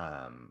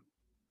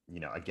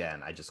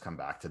 again, I just come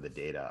back to the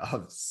data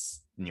of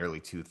nearly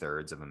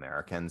 2/3 of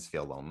Americans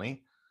feel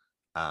lonely.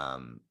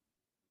 Um,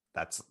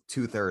 that's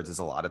 2/3 is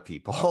a lot of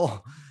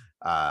people.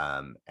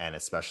 And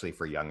especially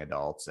for young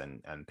adults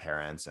and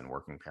parents and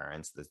working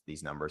parents,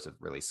 these numbers have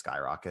really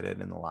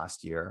skyrocketed in the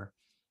last year.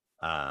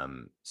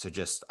 So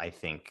I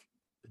think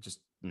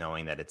just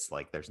knowing that it's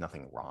like, there's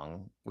nothing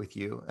wrong with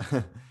you.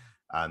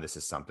 This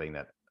is something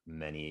that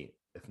many,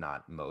 if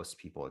not most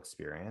people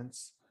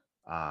experience.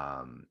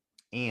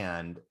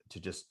 And to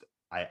just,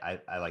 I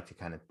like to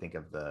kind of think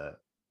of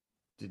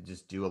to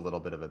just do a little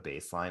bit of a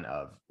baseline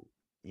of,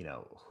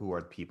 who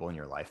are the people in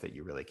your life that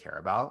you really care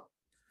about,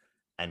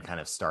 and kind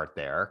of start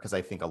there. Cause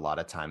I think a lot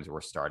of times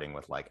we're starting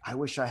with like, I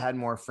wish I had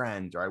more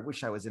friends, or I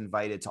wish I was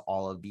invited to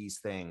all of these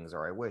things,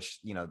 or I wish,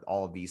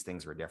 all of these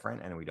things were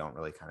different. And we don't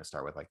really kind of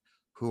start with like,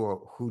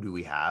 who do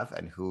we have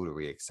and who are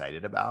we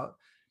excited about?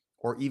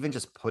 Or even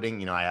just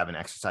putting, I have an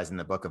exercise in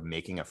the book of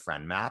making a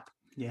friend map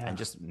Yeah. and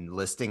just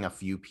listing a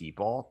few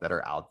people that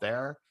are out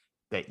there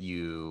that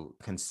you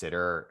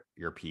consider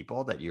your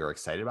people that you're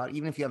excited about,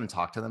 even if you haven't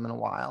talked to them in a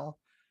while.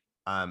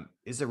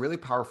 Is a really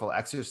powerful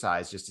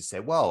exercise just to say,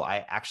 whoa,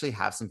 I actually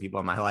have some people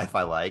in my life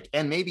I like.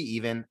 And maybe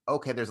even,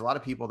 okay, there's a lot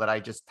of people that I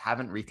just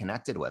haven't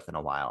reconnected with in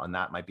a while. And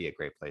that might be a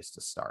great place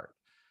to start.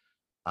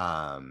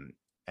 Um,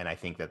 And I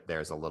think that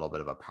there's a little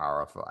bit of a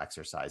powerful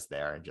exercise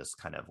there, and just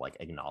kind of like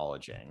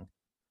acknowledging,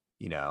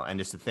 and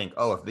just to think,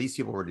 oh, if these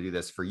people were to do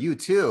this for you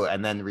too,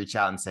 and then reach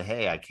out and say,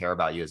 hey, I care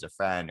about you as a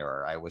friend,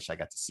 or I wish I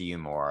got to see you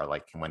more.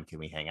 Like, when can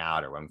we hang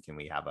out, or when can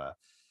we have a,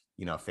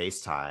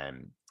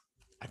 FaceTime?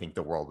 I think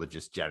the world would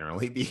just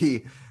generally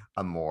be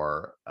a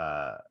more,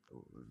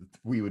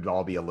 we would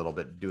all be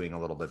doing a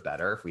little bit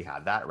better if we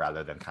had that,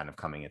 rather than kind of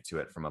coming into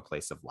it from a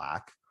place of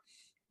lack,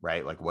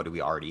 right? Like, what do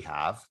we already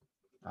have?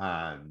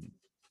 And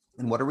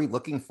what are we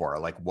looking for?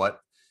 Like, what's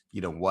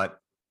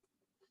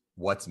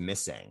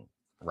missing,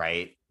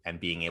 right? And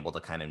being able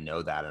to kind of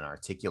know that and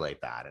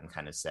articulate that, and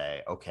kind of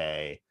say,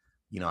 okay,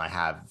 I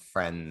have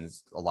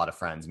friends, a lot of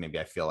friends. Maybe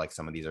I feel like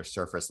some of these are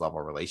surface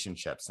level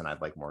relationships, and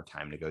I'd like more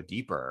time to go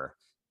deeper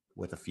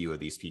with a few of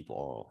these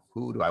people.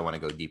 Who do I want to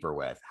go deeper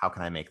with? How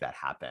can I make that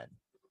happen?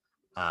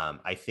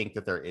 I think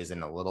that there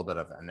isn't a little bit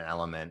of an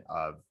element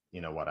of,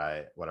 what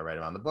I write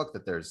about in the book,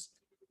 that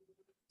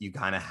you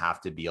kind of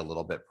have to be a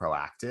little bit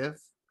proactive.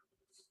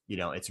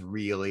 It's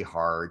really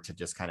hard to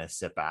just kind of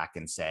sit back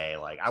and say,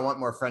 like, I want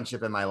more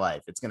friendship in my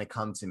life, it's going to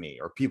come to me,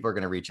 or people are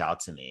going to reach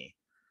out to me.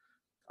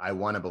 I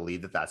want to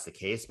believe that that's the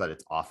case, but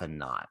it's often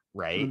not,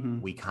 right?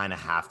 Mm-hmm. We kind of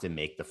have to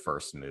make the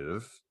first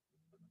move,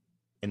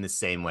 in the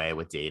same way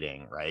with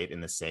dating, right? In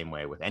the same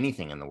way with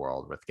anything in the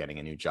world, with getting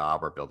a new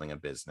job or building a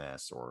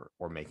business, or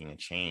making a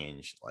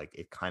change. Like,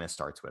 it kind of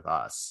starts with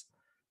us.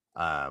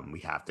 We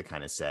have to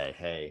kind of say,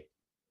 hey,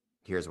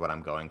 here's what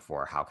I'm going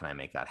for. How can I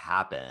make that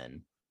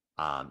happen?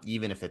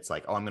 Even if it's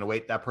like, oh, I'm going to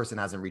wait. That person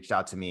hasn't reached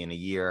out to me in a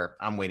year.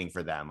 I'm waiting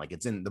for them. Like,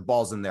 the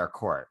ball's in their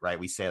court, right?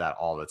 We say that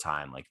all the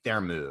time, like,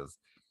 their move.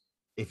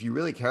 If you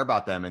really care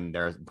about them and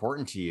they're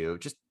important to you,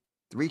 just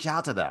reach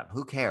out to them.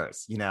 Who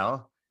cares?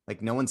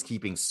 Like, no one's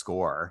keeping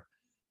score,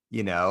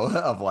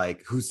 of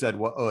like who said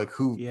what, like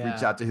who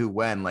reached out to who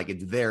when. Like,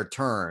 it's their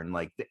turn.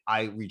 Like,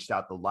 I reached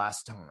out the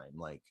last time.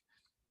 Like,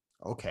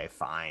 okay,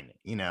 fine.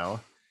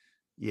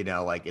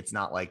 Like, it's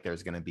not like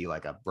there's going to be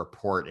like a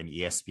report in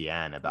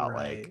ESPN about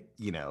Right.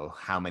 like,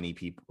 how many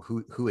people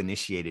who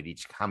initiated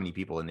how many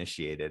people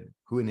initiated,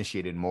 who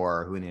initiated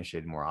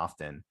more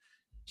often.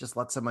 Just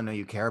let someone know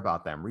you care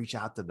about them, reach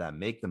out to them,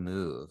 make the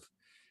move.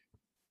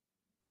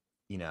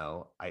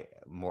 I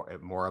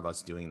more of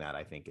us doing that,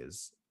 I think,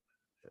 is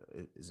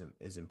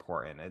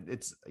important.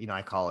 It's,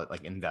 I call it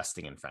like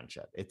investing in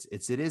friendship. It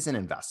is an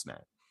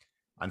investment.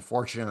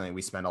 Unfortunately,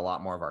 we spend a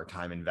lot more of our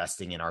time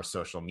investing in our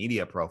social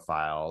media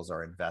profiles,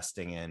 or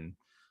investing in,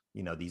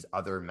 these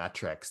other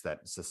metrics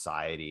that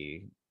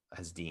society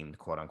has deemed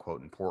quote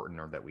unquote important,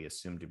 or that we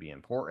assume to be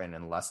important,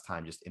 and less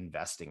time just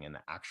investing in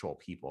the actual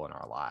people in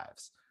our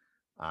lives.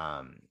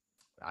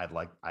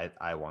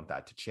 I want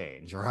that to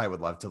change, or I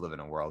would love to live in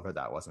a world where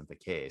that wasn't the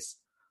case.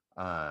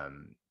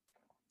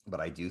 But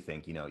I do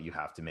think, you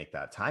have to make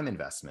that time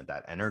investment,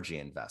 that energy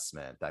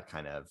investment, that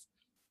kind of,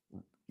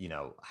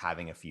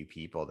 having a few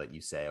people that you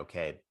say,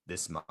 okay,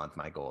 this month,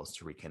 my goal is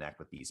to reconnect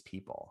with these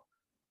people.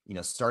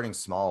 Starting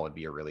small would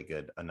be a really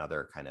good,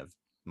 another kind of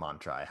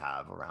mantra I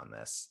have around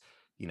this.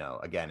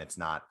 Again, it's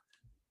not,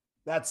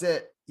 that's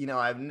it.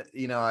 I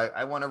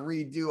want to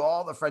redo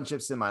all the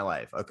friendships in my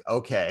life.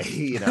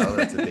 Okay.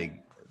 That's a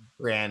big,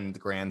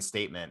 grand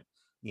statement.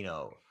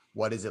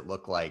 What does it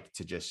look like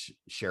to just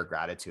share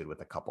gratitude with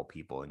a couple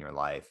people in your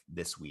life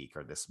this week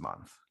or this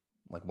month?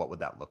 Like, what would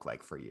that look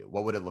like for you?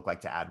 What would it look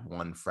like to add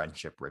one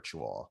friendship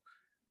ritual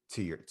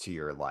to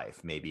your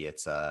life? Maybe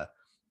it's a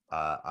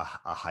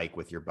hike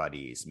with your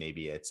buddies.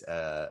 Maybe it's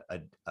a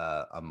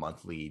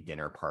monthly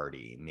dinner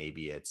party.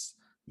 Maybe it's,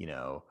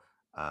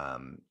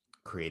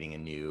 creating a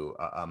new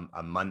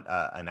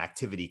an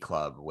activity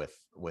club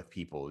with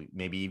people,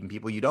 maybe even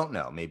people you don't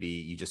know. Maybe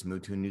you just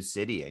moved to a new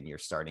city and you're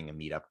starting a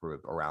meetup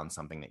group around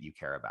something that you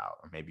care about.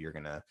 Or maybe you're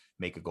going to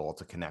make a goal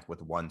to connect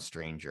with one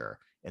stranger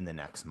in the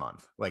next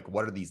month. Like,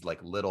 what are these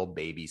like little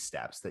baby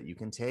steps that you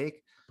can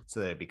take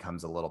so that it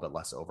becomes a little bit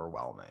less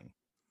overwhelming?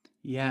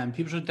 Yeah, and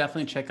people should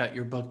definitely check out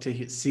your book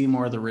to see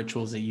more of the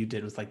rituals that you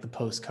did with like the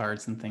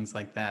postcards and things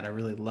like that. I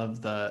really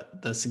love the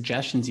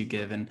suggestions you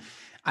give, and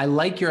I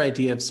like your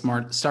idea of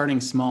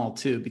starting small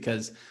too,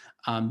 because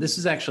this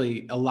is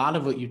actually a lot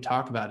of what you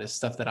talk about is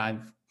stuff that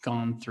I've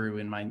gone through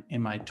in my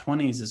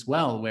 20s as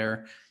well,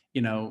 where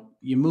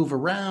you move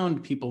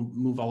around, people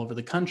move all over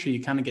the country,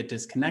 you kind of get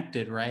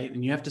disconnected, right?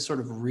 And you have to sort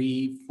of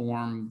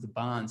reform the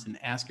bonds and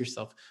ask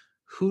yourself,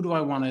 who do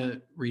I want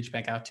to reach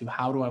back out to?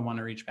 How do I want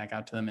to reach back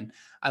out to them? And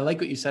I like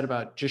what you said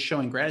about just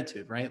showing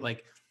gratitude, right?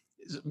 Like,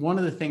 one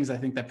of the things I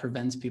think that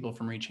prevents people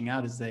from reaching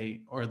out is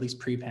or at least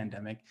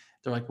pre-pandemic,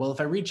 they're like, well, if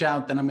I reach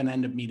out, then I'm going to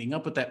end up meeting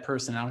up with that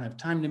person. I don't have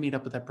time to meet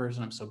up with that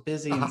person. I'm so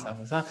busy and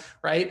stuff,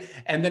 right?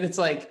 And then it's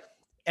like,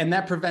 and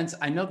that prevents,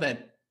 I know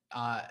that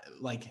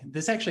like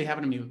this actually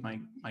happened to me with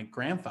my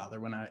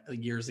grandfather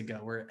years ago,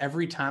 where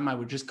every time I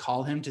would just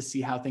call him to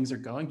see how things are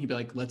going, he'd be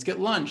like, let's get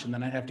lunch. And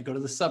then I'd have to go to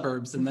the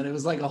suburbs. And then it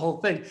was like a whole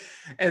thing.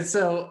 And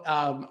so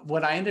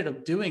what I ended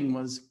up doing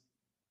was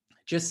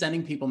just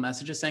sending people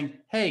messages saying,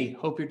 hey,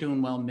 hope you're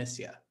doing well, miss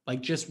ya.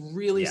 Like, just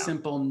really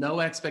simple, no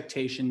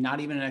expectation, not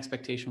even an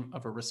expectation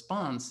of a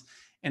response.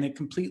 And it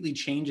completely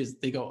changes.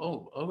 They go,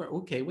 oh,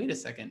 okay, wait a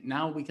second.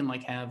 Now we can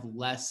like have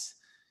less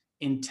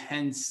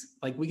intense,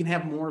 like we can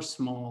have more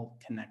small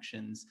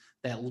connections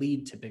that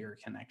lead to bigger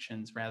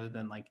connections rather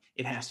than like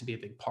it has to be a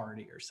big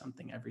party or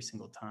something every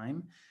single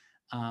time.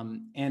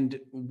 And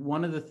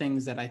one of the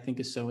things that I think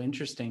is so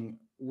interesting,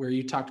 where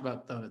you talked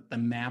about the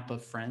map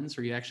of friends,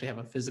 where you actually have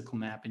a physical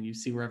map and you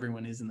see where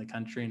everyone is in the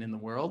country and in the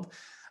world.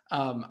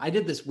 I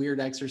did this weird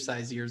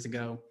exercise years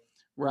ago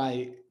where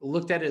I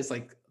looked at it as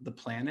like the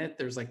planet.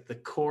 There's like the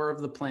core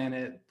of the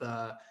planet,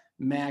 the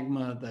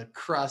magma, the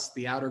crust,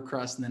 the outer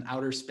crust, and then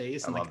outer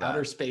space. I And love like that.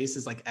 outer space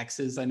is like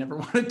X's I never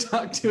want to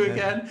talk to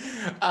again.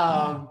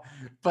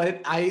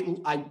 But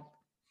I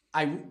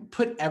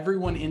put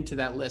everyone into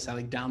that list. I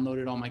like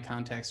downloaded all my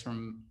contacts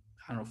from,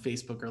 I don't know,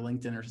 Facebook or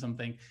LinkedIn or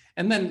something.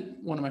 And then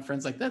one of my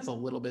friends like, that's a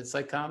little bit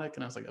psychotic.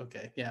 And I was like,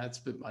 okay, yeah, it's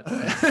a bit much.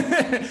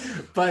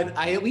 But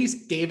I at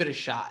least gave it a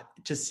shot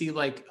to see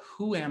like,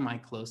 who am I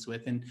close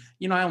with? And,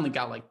 you know, I only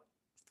got like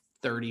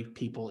 30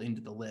 people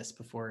into the list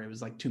before it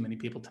was like too many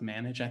people to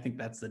manage. I think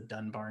that's the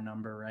Dunbar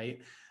number, right?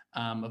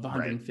 Of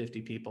 150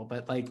 right. people.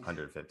 But like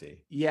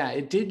 150. Yeah,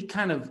 it did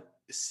kind of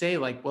say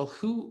like, well,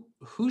 who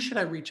should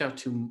I reach out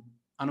to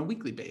on a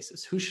weekly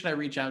basis? Who should I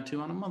reach out to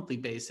on a monthly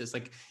basis?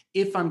 Like,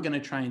 if I'm going to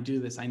try and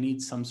do this, I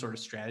need some sort of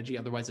strategy.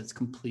 Otherwise, it's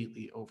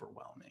completely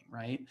overwhelming,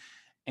 right?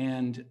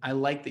 And I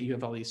like that you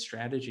have all these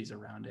strategies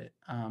around it.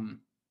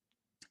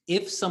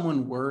 If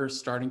someone were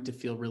starting to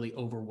feel really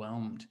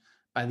overwhelmed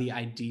by the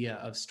idea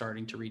of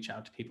starting to reach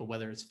out to people,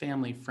 whether it's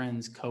family,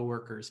 friends,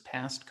 coworkers,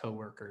 past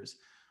coworkers,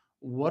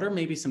 what are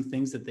maybe some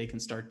things that they can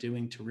start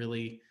doing to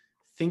really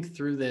think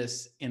through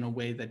this in a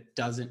way that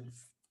doesn't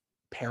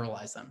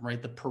paralyze them,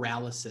 right? The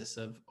paralysis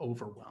of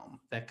overwhelm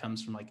that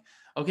comes from like,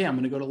 okay, I'm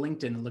going to go to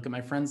LinkedIn and look at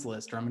my friends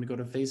list, or I'm going to go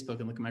to Facebook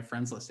and look at my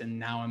friends list, and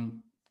now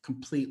I'm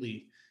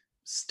completely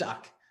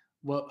stuck.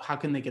 Well, how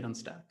can they get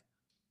unstuck?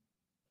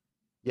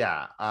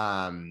 Yeah.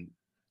 I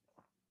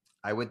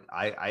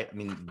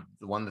mean,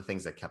 one of the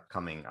things that kept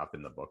coming up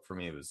in the book for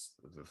me was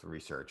with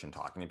research and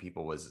talking to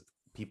people was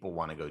people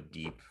want to go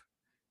deep,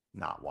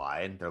 not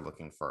wide. They're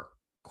looking for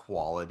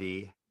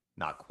quality,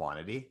 not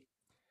quantity.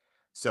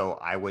 So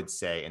I would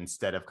say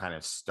instead of kind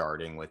of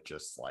starting with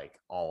just like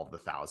all of the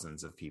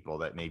thousands of people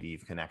that maybe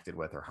you've connected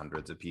with or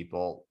hundreds of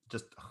people,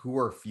 just who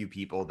are a few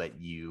people that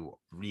you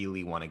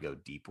really want to go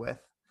deep with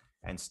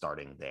and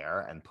starting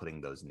there and putting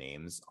those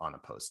names on a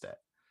post-it.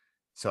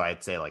 So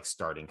I'd say like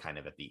starting kind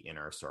of at the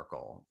inner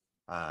circle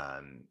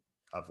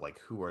of like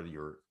who are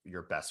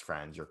your best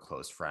friends, your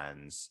close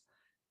friends,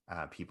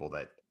 people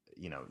that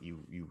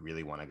you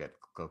really want to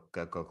go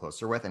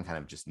closer with, and kind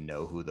of just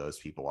know who those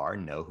people are,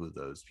 know who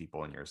those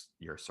people in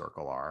your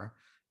circle are.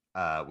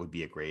 Would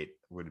be a great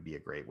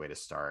way to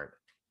start.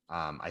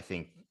 I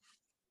think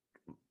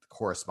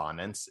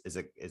correspondence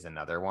is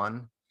another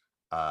one,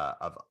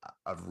 of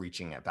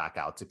reaching it back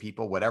out to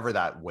people, whatever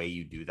that way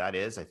you do that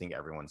is. I think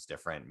everyone's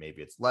different.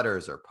 Maybe it's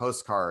letters or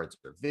postcards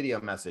or video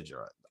message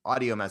or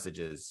audio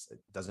messages. It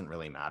doesn't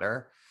really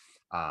matter.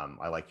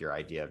 I like your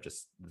idea of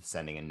just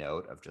sending a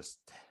note, of just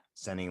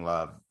sending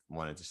love,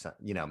 wanted to send,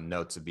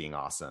 notes of being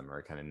awesome,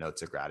 or kind of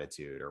notes of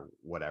gratitude, or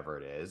whatever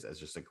it is, as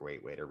just a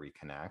great way to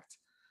reconnect.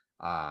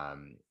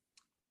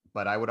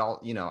 But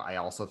I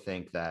also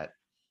think that,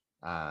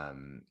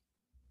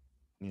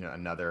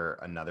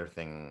 another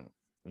thing,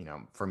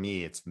 for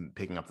me, it's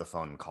picking up the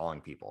phone and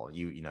calling people.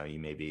 You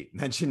maybe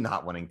mentioned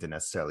not wanting to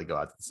necessarily go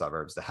out to the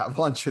suburbs to have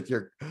lunch with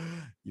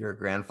your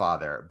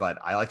grandfather, but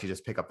I like to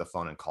just pick up the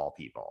phone and call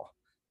people,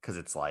 because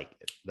it's like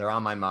they're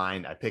on my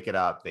mind. I pick it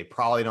up. They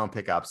probably don't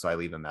pick up, so I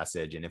leave a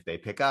message. And if they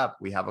pick up,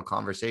 we have a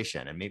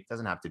conversation. And maybe it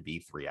doesn't have to be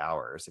 3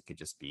 hours. It could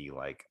just be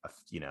like,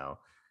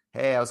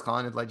 hey, I was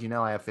calling to let you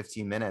know I have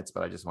 15 minutes,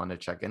 but I just wanted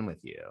to check in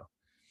with you.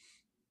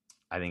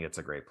 I think it's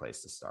a great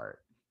place to start.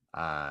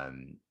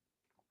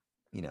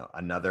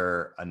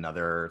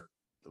 Another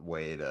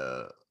way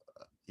to,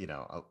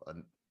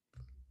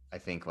 I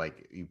think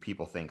like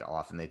people think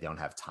often they don't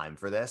have time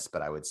for this,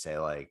 but I would say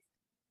like,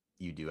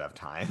 you do have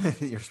time.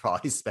 You're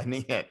probably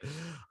spending it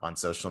on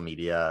social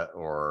media,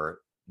 or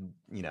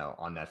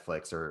on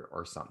Netflix,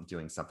 or something,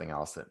 doing something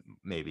else that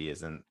maybe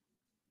isn't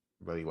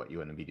really what you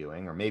want to be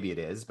doing, or maybe it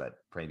is, but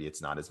maybe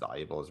it's not as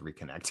valuable as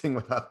reconnecting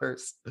with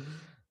others.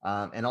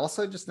 And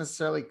also just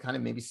necessarily kind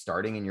of maybe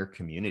starting in your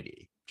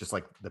community, just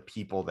like the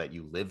people that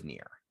you live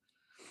near.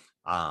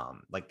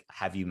 Like,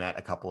 have you met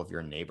a couple of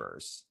your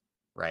neighbors,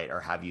 right? Or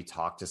have you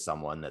talked to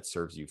someone that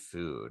serves you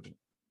food,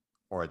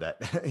 or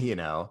that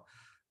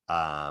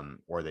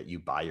or that you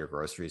buy your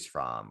groceries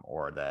from,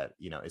 or that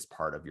is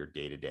part of your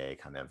day-to-day,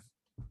 kind of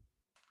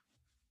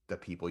the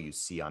people you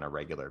see on a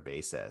regular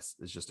basis,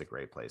 is just a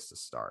great place to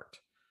start.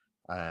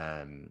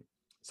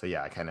 So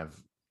yeah, kind of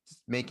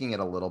making it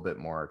a little bit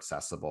more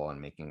accessible,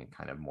 and making it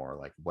kind of more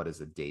like, what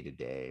does a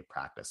day-to-day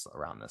practice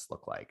around this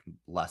look like,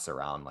 less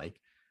around like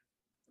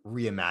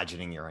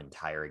reimagining your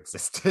entire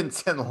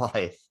existence and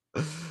life.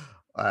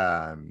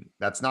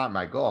 That's not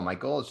my goal. My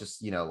goal is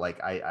just,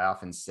 like I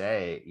often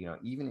say,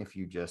 even if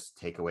you just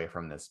take away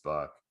from this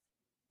book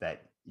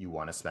that you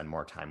want to spend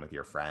more time with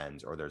your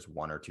friends, or there's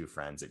one or two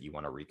friends that you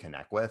want to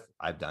reconnect with,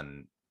 I've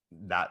done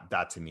that.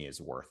 That to me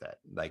is worth it.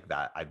 Like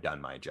that, I've done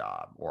my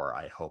job, or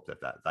I hope that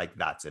like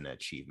that's an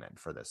achievement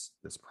for this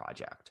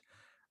project.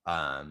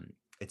 Um,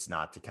 it's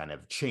not to kind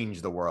of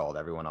change the world.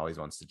 Everyone always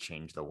wants to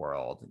change the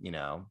world, you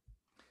know.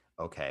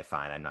 Okay,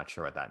 fine. I'm not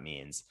sure what that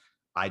means.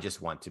 I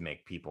just want to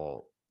make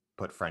people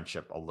put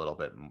friendship a little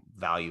bit,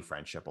 value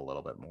friendship a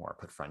little bit more,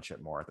 put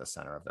friendship more at the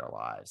center of their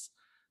lives.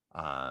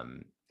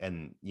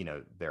 And you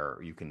know, there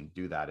you can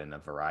do that in a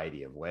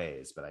variety of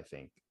ways, but I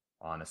think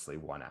honestly,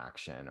 one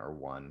action or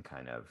one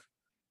kind of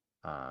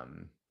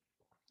um,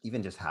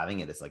 even just having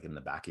it as like in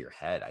the back of your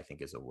head, I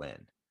think is a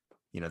win.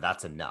 You know,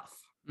 that's enough.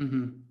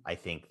 Mm-hmm. I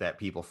think that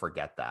people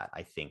forget that.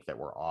 I think that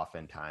we're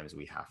oftentimes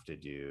we have to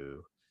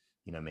do,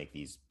 you know, make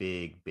these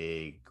big,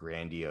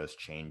 grandiose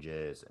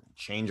changes and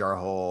change our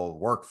whole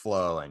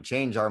workflow and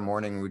change our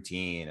morning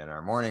routine and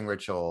our morning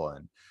ritual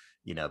and,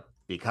 you know,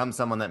 become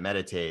someone that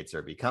meditates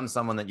or become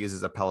someone that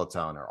uses a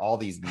Peloton or all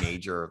these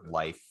major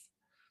life,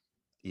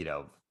 you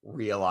know,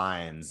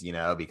 realigns, you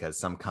know, because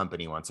some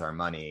company wants our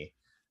money.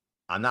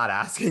 I'm not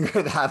asking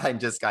for that. I'm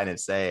just kind of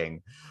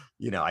saying,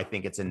 you know, I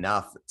think it's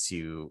enough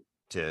to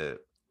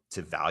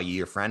to value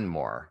your friend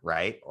more,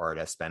 right? Or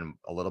to spend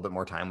a little bit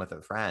more time with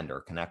a friend or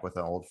connect with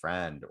an old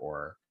friend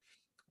or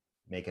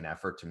make an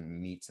effort to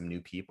meet some new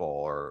people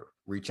or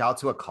reach out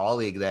to a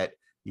colleague that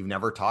you've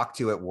never talked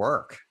to at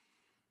work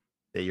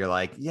that you're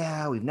like,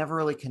 yeah, we've never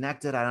really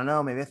connected. I don't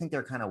know. Maybe I think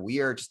they're kind of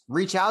weird. Just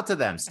reach out to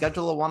them,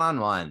 schedule a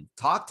one-on-one,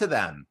 talk to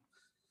them.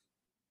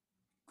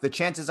 The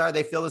chances are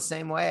they feel the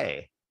same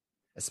way,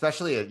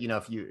 especially, you know,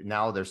 if you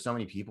now there's so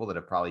many people that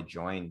have probably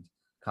joined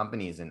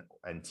companies and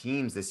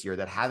teams this year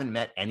that haven't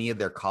met any of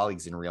their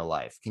colleagues in real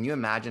life. Can you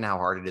imagine how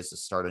hard it is to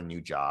start a new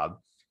job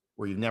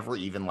where you've never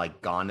even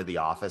like gone to the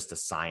office to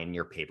sign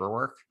your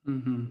paperwork?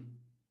 Mm-hmm.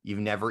 You've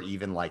never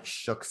even like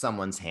shook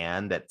someone's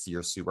hand that's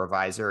your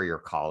supervisor or your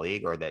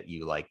colleague or that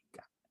you like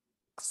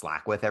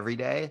Slack with every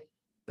day.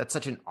 That's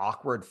such an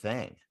awkward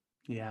thing.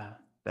 Yeah.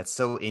 That's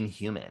so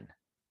inhuman.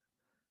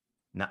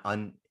 Not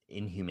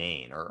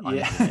inhumane or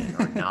Yeah.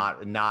 unhuman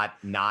or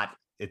not.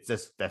 It's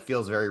just that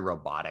feels very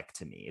robotic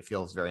to me. It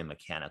feels very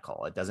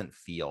mechanical. It doesn't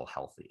feel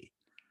healthy.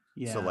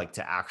 So Yeah. like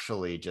to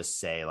actually just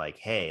say like,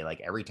 hey, like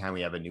every time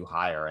we have a new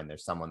hire and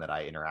there's someone that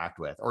I interact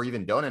with or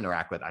even don't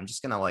interact with, I'm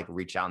just gonna like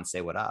reach out and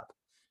say what up.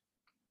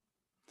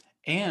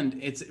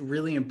 And it's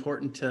really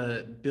important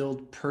to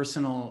build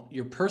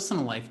your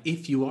personal life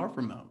if you are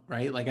remote,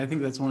 right? Like I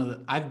think that's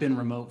I've been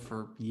remote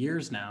for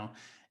years now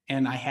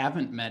and I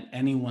haven't met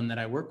anyone that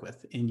I work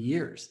with in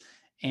years.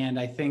 And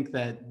I think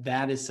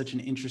that is such an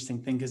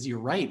interesting thing because you're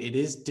right, it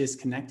is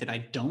disconnected. I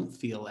don't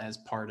feel as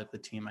part of the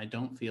team. I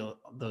don't feel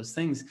those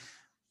things.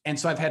 And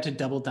so I've had to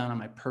double down on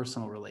my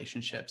personal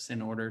relationships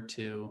in order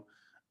to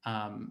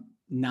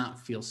not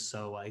feel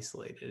so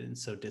isolated and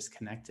so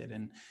disconnected.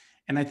 And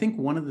I think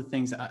one of the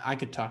things I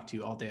could talk to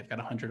you all day. I've got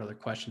 100 other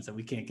questions that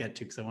we can't get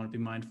to because I want to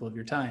be mindful of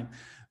your time.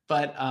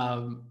 But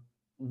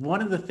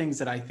one of the things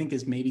that I think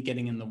is maybe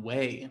getting in the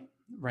way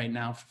right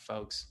now for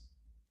folks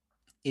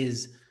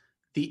is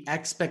the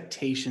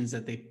expectations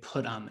that they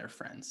put on their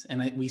friends.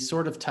 And we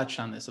sort of touched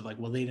on this of like,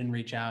 well, they didn't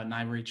reach out and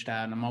I reached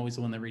out and I'm always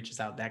the one that reaches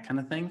out, that kind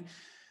of thing.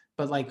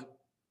 But like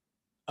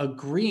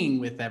agreeing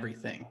with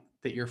everything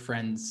that your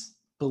friends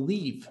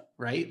believe,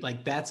 right?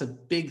 Like that's a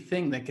big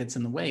thing that gets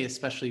in the way,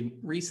 especially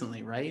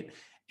recently, right?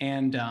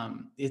 And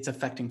it's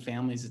affecting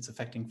families, it's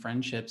affecting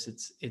friendships.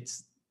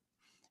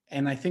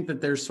 And I think that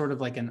there's sort of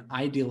like an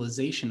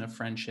idealization of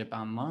friendship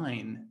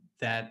online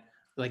that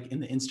like in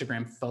the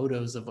Instagram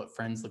photos of what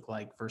friends look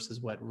like versus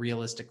what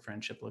realistic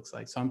friendship looks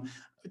like. So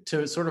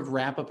to sort of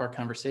wrap up our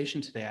conversation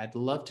today, I'd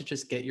love to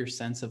just get your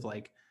sense of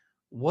like,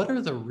 what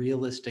are the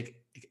realistic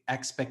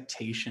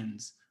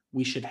expectations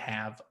we should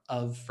have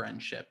of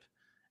friendship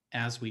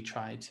as we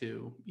try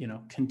to,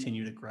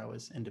 continue to grow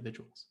as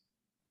individuals?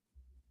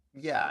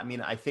 Yeah, I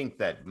mean, I think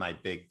that my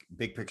big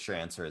picture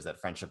answer is that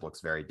friendship looks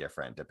very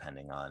different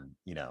depending on,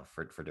 you know,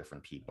 for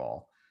different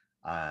people.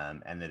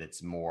 And that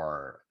it's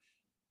more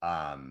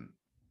um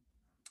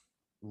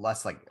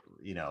less like,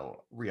 you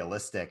know,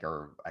 realistic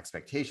or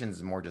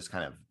expectations, more just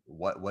kind of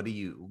what do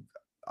you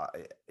uh,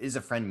 is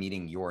a friend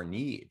meeting your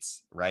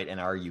needs, right? And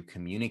are you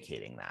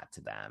communicating that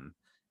to them?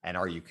 And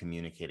are you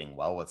communicating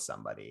well with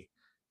somebody?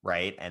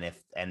 Right.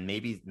 And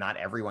maybe not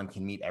everyone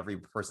can meet every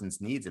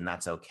person's needs, and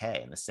that's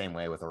okay. In the same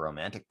way with a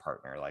romantic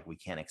partner, like we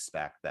can't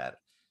expect that,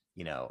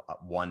 you know,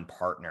 one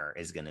partner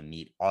is going to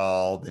meet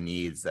all the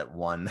needs that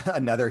one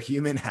another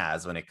human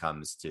has when it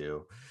comes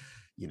to,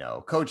 you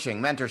know,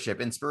 coaching, mentorship,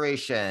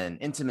 inspiration,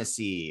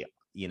 intimacy,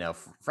 you know,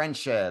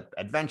 friendship,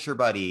 adventure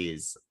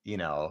buddies, you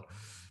know,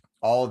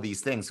 all of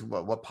these things.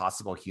 What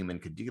possible human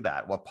could do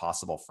that? What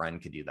possible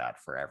friend could do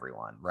that for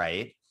everyone?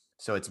 Right.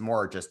 So it's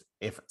more just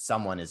if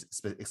someone is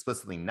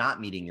explicitly not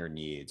meeting your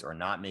needs or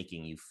not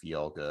making you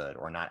feel good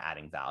or not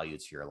adding value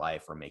to your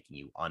life or making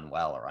you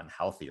unwell or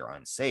unhealthy or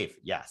unsafe.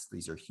 Yes,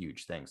 these are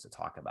huge things to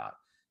talk about.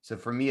 So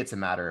for me, it's a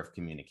matter of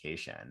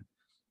communication.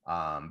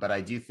 But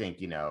I do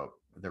think, you know,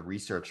 the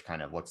research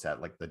kind of looks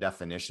at like the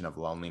definition of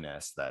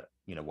loneliness that,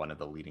 one of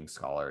the leading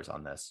scholars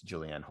on this,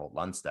 Julianne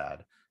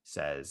Holt-Lunstad,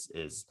 says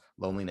is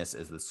loneliness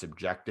is the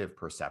subjective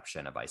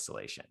perception of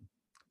isolation.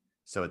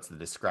 So it's the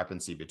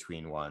discrepancy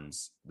between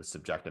the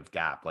subjective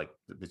gap, like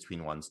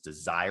between one's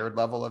desired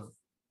level of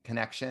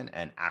connection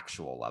and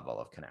actual level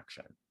of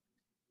connection.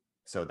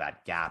 So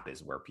that gap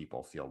is where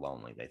people feel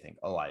lonely. They think,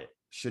 oh, I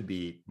should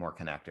be more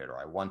connected, or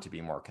I want to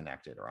be more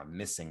connected, or I'm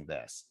missing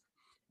this.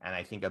 And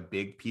I think a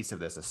big piece of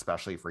this,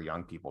 especially for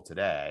young people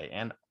today,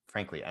 and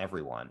frankly,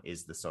 everyone,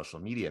 is the social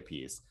media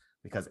piece,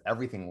 because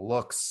everything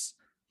looks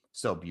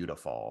so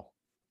beautiful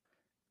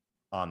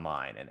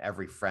online, and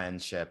every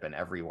friendship and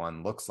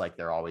everyone looks like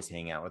they're always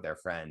hanging out with their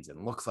friends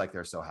and looks like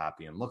they're so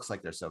happy and looks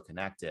like they're so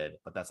connected,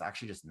 but that's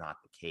actually just not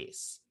the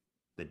case.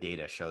 The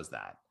data shows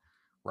that,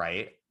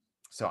 right?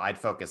 So I'd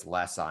focus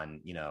less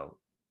on,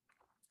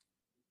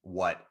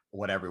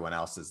 what everyone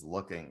else is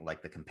looking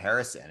like, the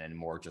comparison, and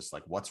more just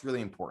like what's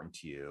really important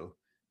to you,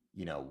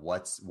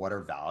 what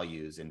are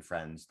values in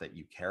friends that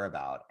you care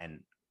about, and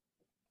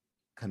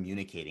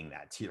communicating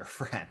that to your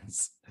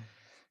friends,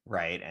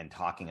 right? And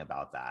talking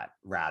about that,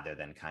 rather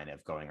than kind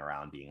of going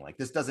around being like,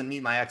 this doesn't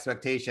meet my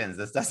expectations,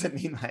 because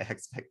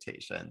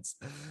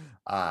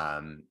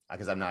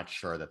I'm not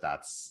sure that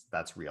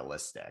that's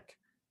realistic.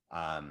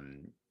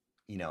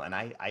 And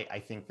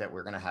I think that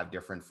we're going to have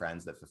different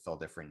friends that fulfill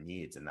different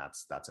needs, and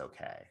that's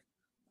okay.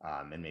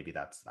 And maybe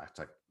that's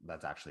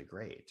actually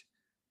great.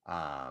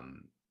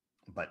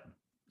 But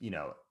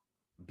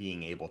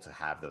being able to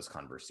have those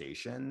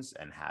conversations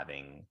and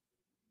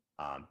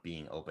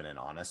being open and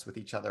honest with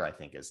each other, I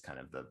think is kind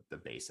of the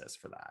basis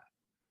for that.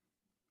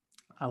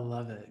 I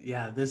love it.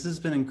 Yeah, this has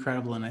been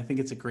incredible. And I think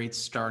it's a great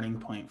starting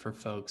point for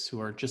folks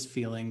who are just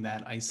feeling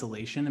that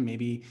isolation and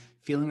maybe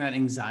feeling that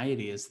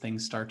anxiety as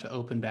things start to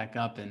open back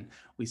up and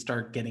we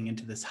start getting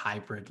into this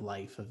hybrid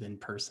life of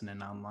in-person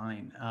and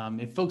online.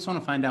 If folks want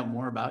to find out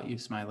more about you,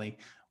 Smiley,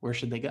 where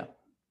should they go?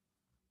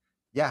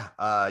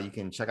 Yeah, you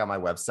can check out my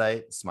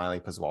website,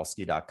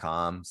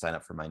 smileypozwalski.com, sign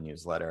up for my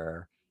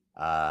newsletter.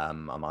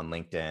 I'm on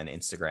LinkedIn,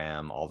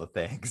 Instagram, all the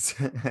things.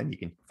 And you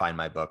can find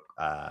my book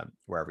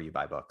wherever you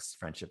buy books,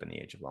 Friendship in the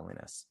Age of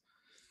Loneliness.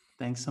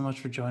 Thanks so much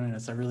for joining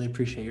us. I really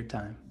appreciate your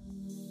time.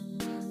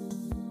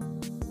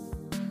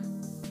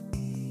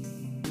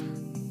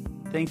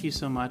 Thank you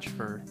so much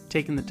for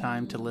taking the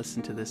time to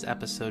listen to this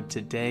episode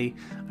today.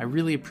 I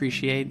really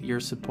appreciate your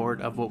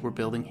support of what we're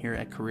building here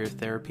at Career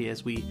Therapy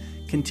as we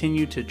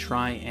continue to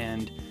try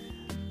and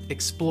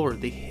explore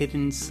the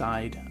hidden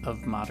side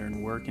of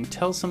modern work and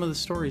tell some of the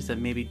stories that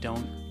maybe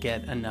don't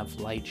get enough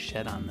light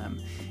shed on them.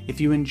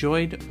 If you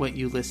enjoyed what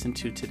you listened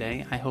to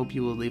today, I hope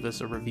you will leave us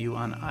a review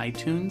on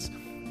iTunes.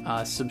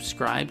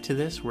 Subscribe to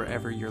this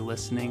wherever you're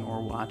listening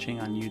or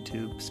watching on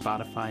YouTube,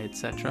 Spotify,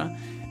 etc.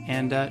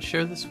 And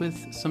share this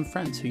with some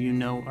friends who you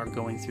know are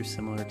going through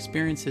similar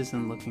experiences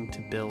and looking to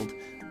build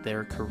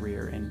their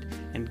career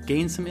and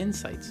gain some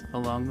insights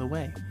along the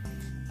way.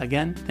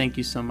 Again, thank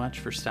you so much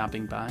for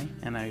stopping by,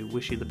 and I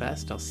wish you the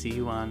best. I'll see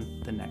you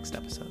on the next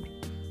episode.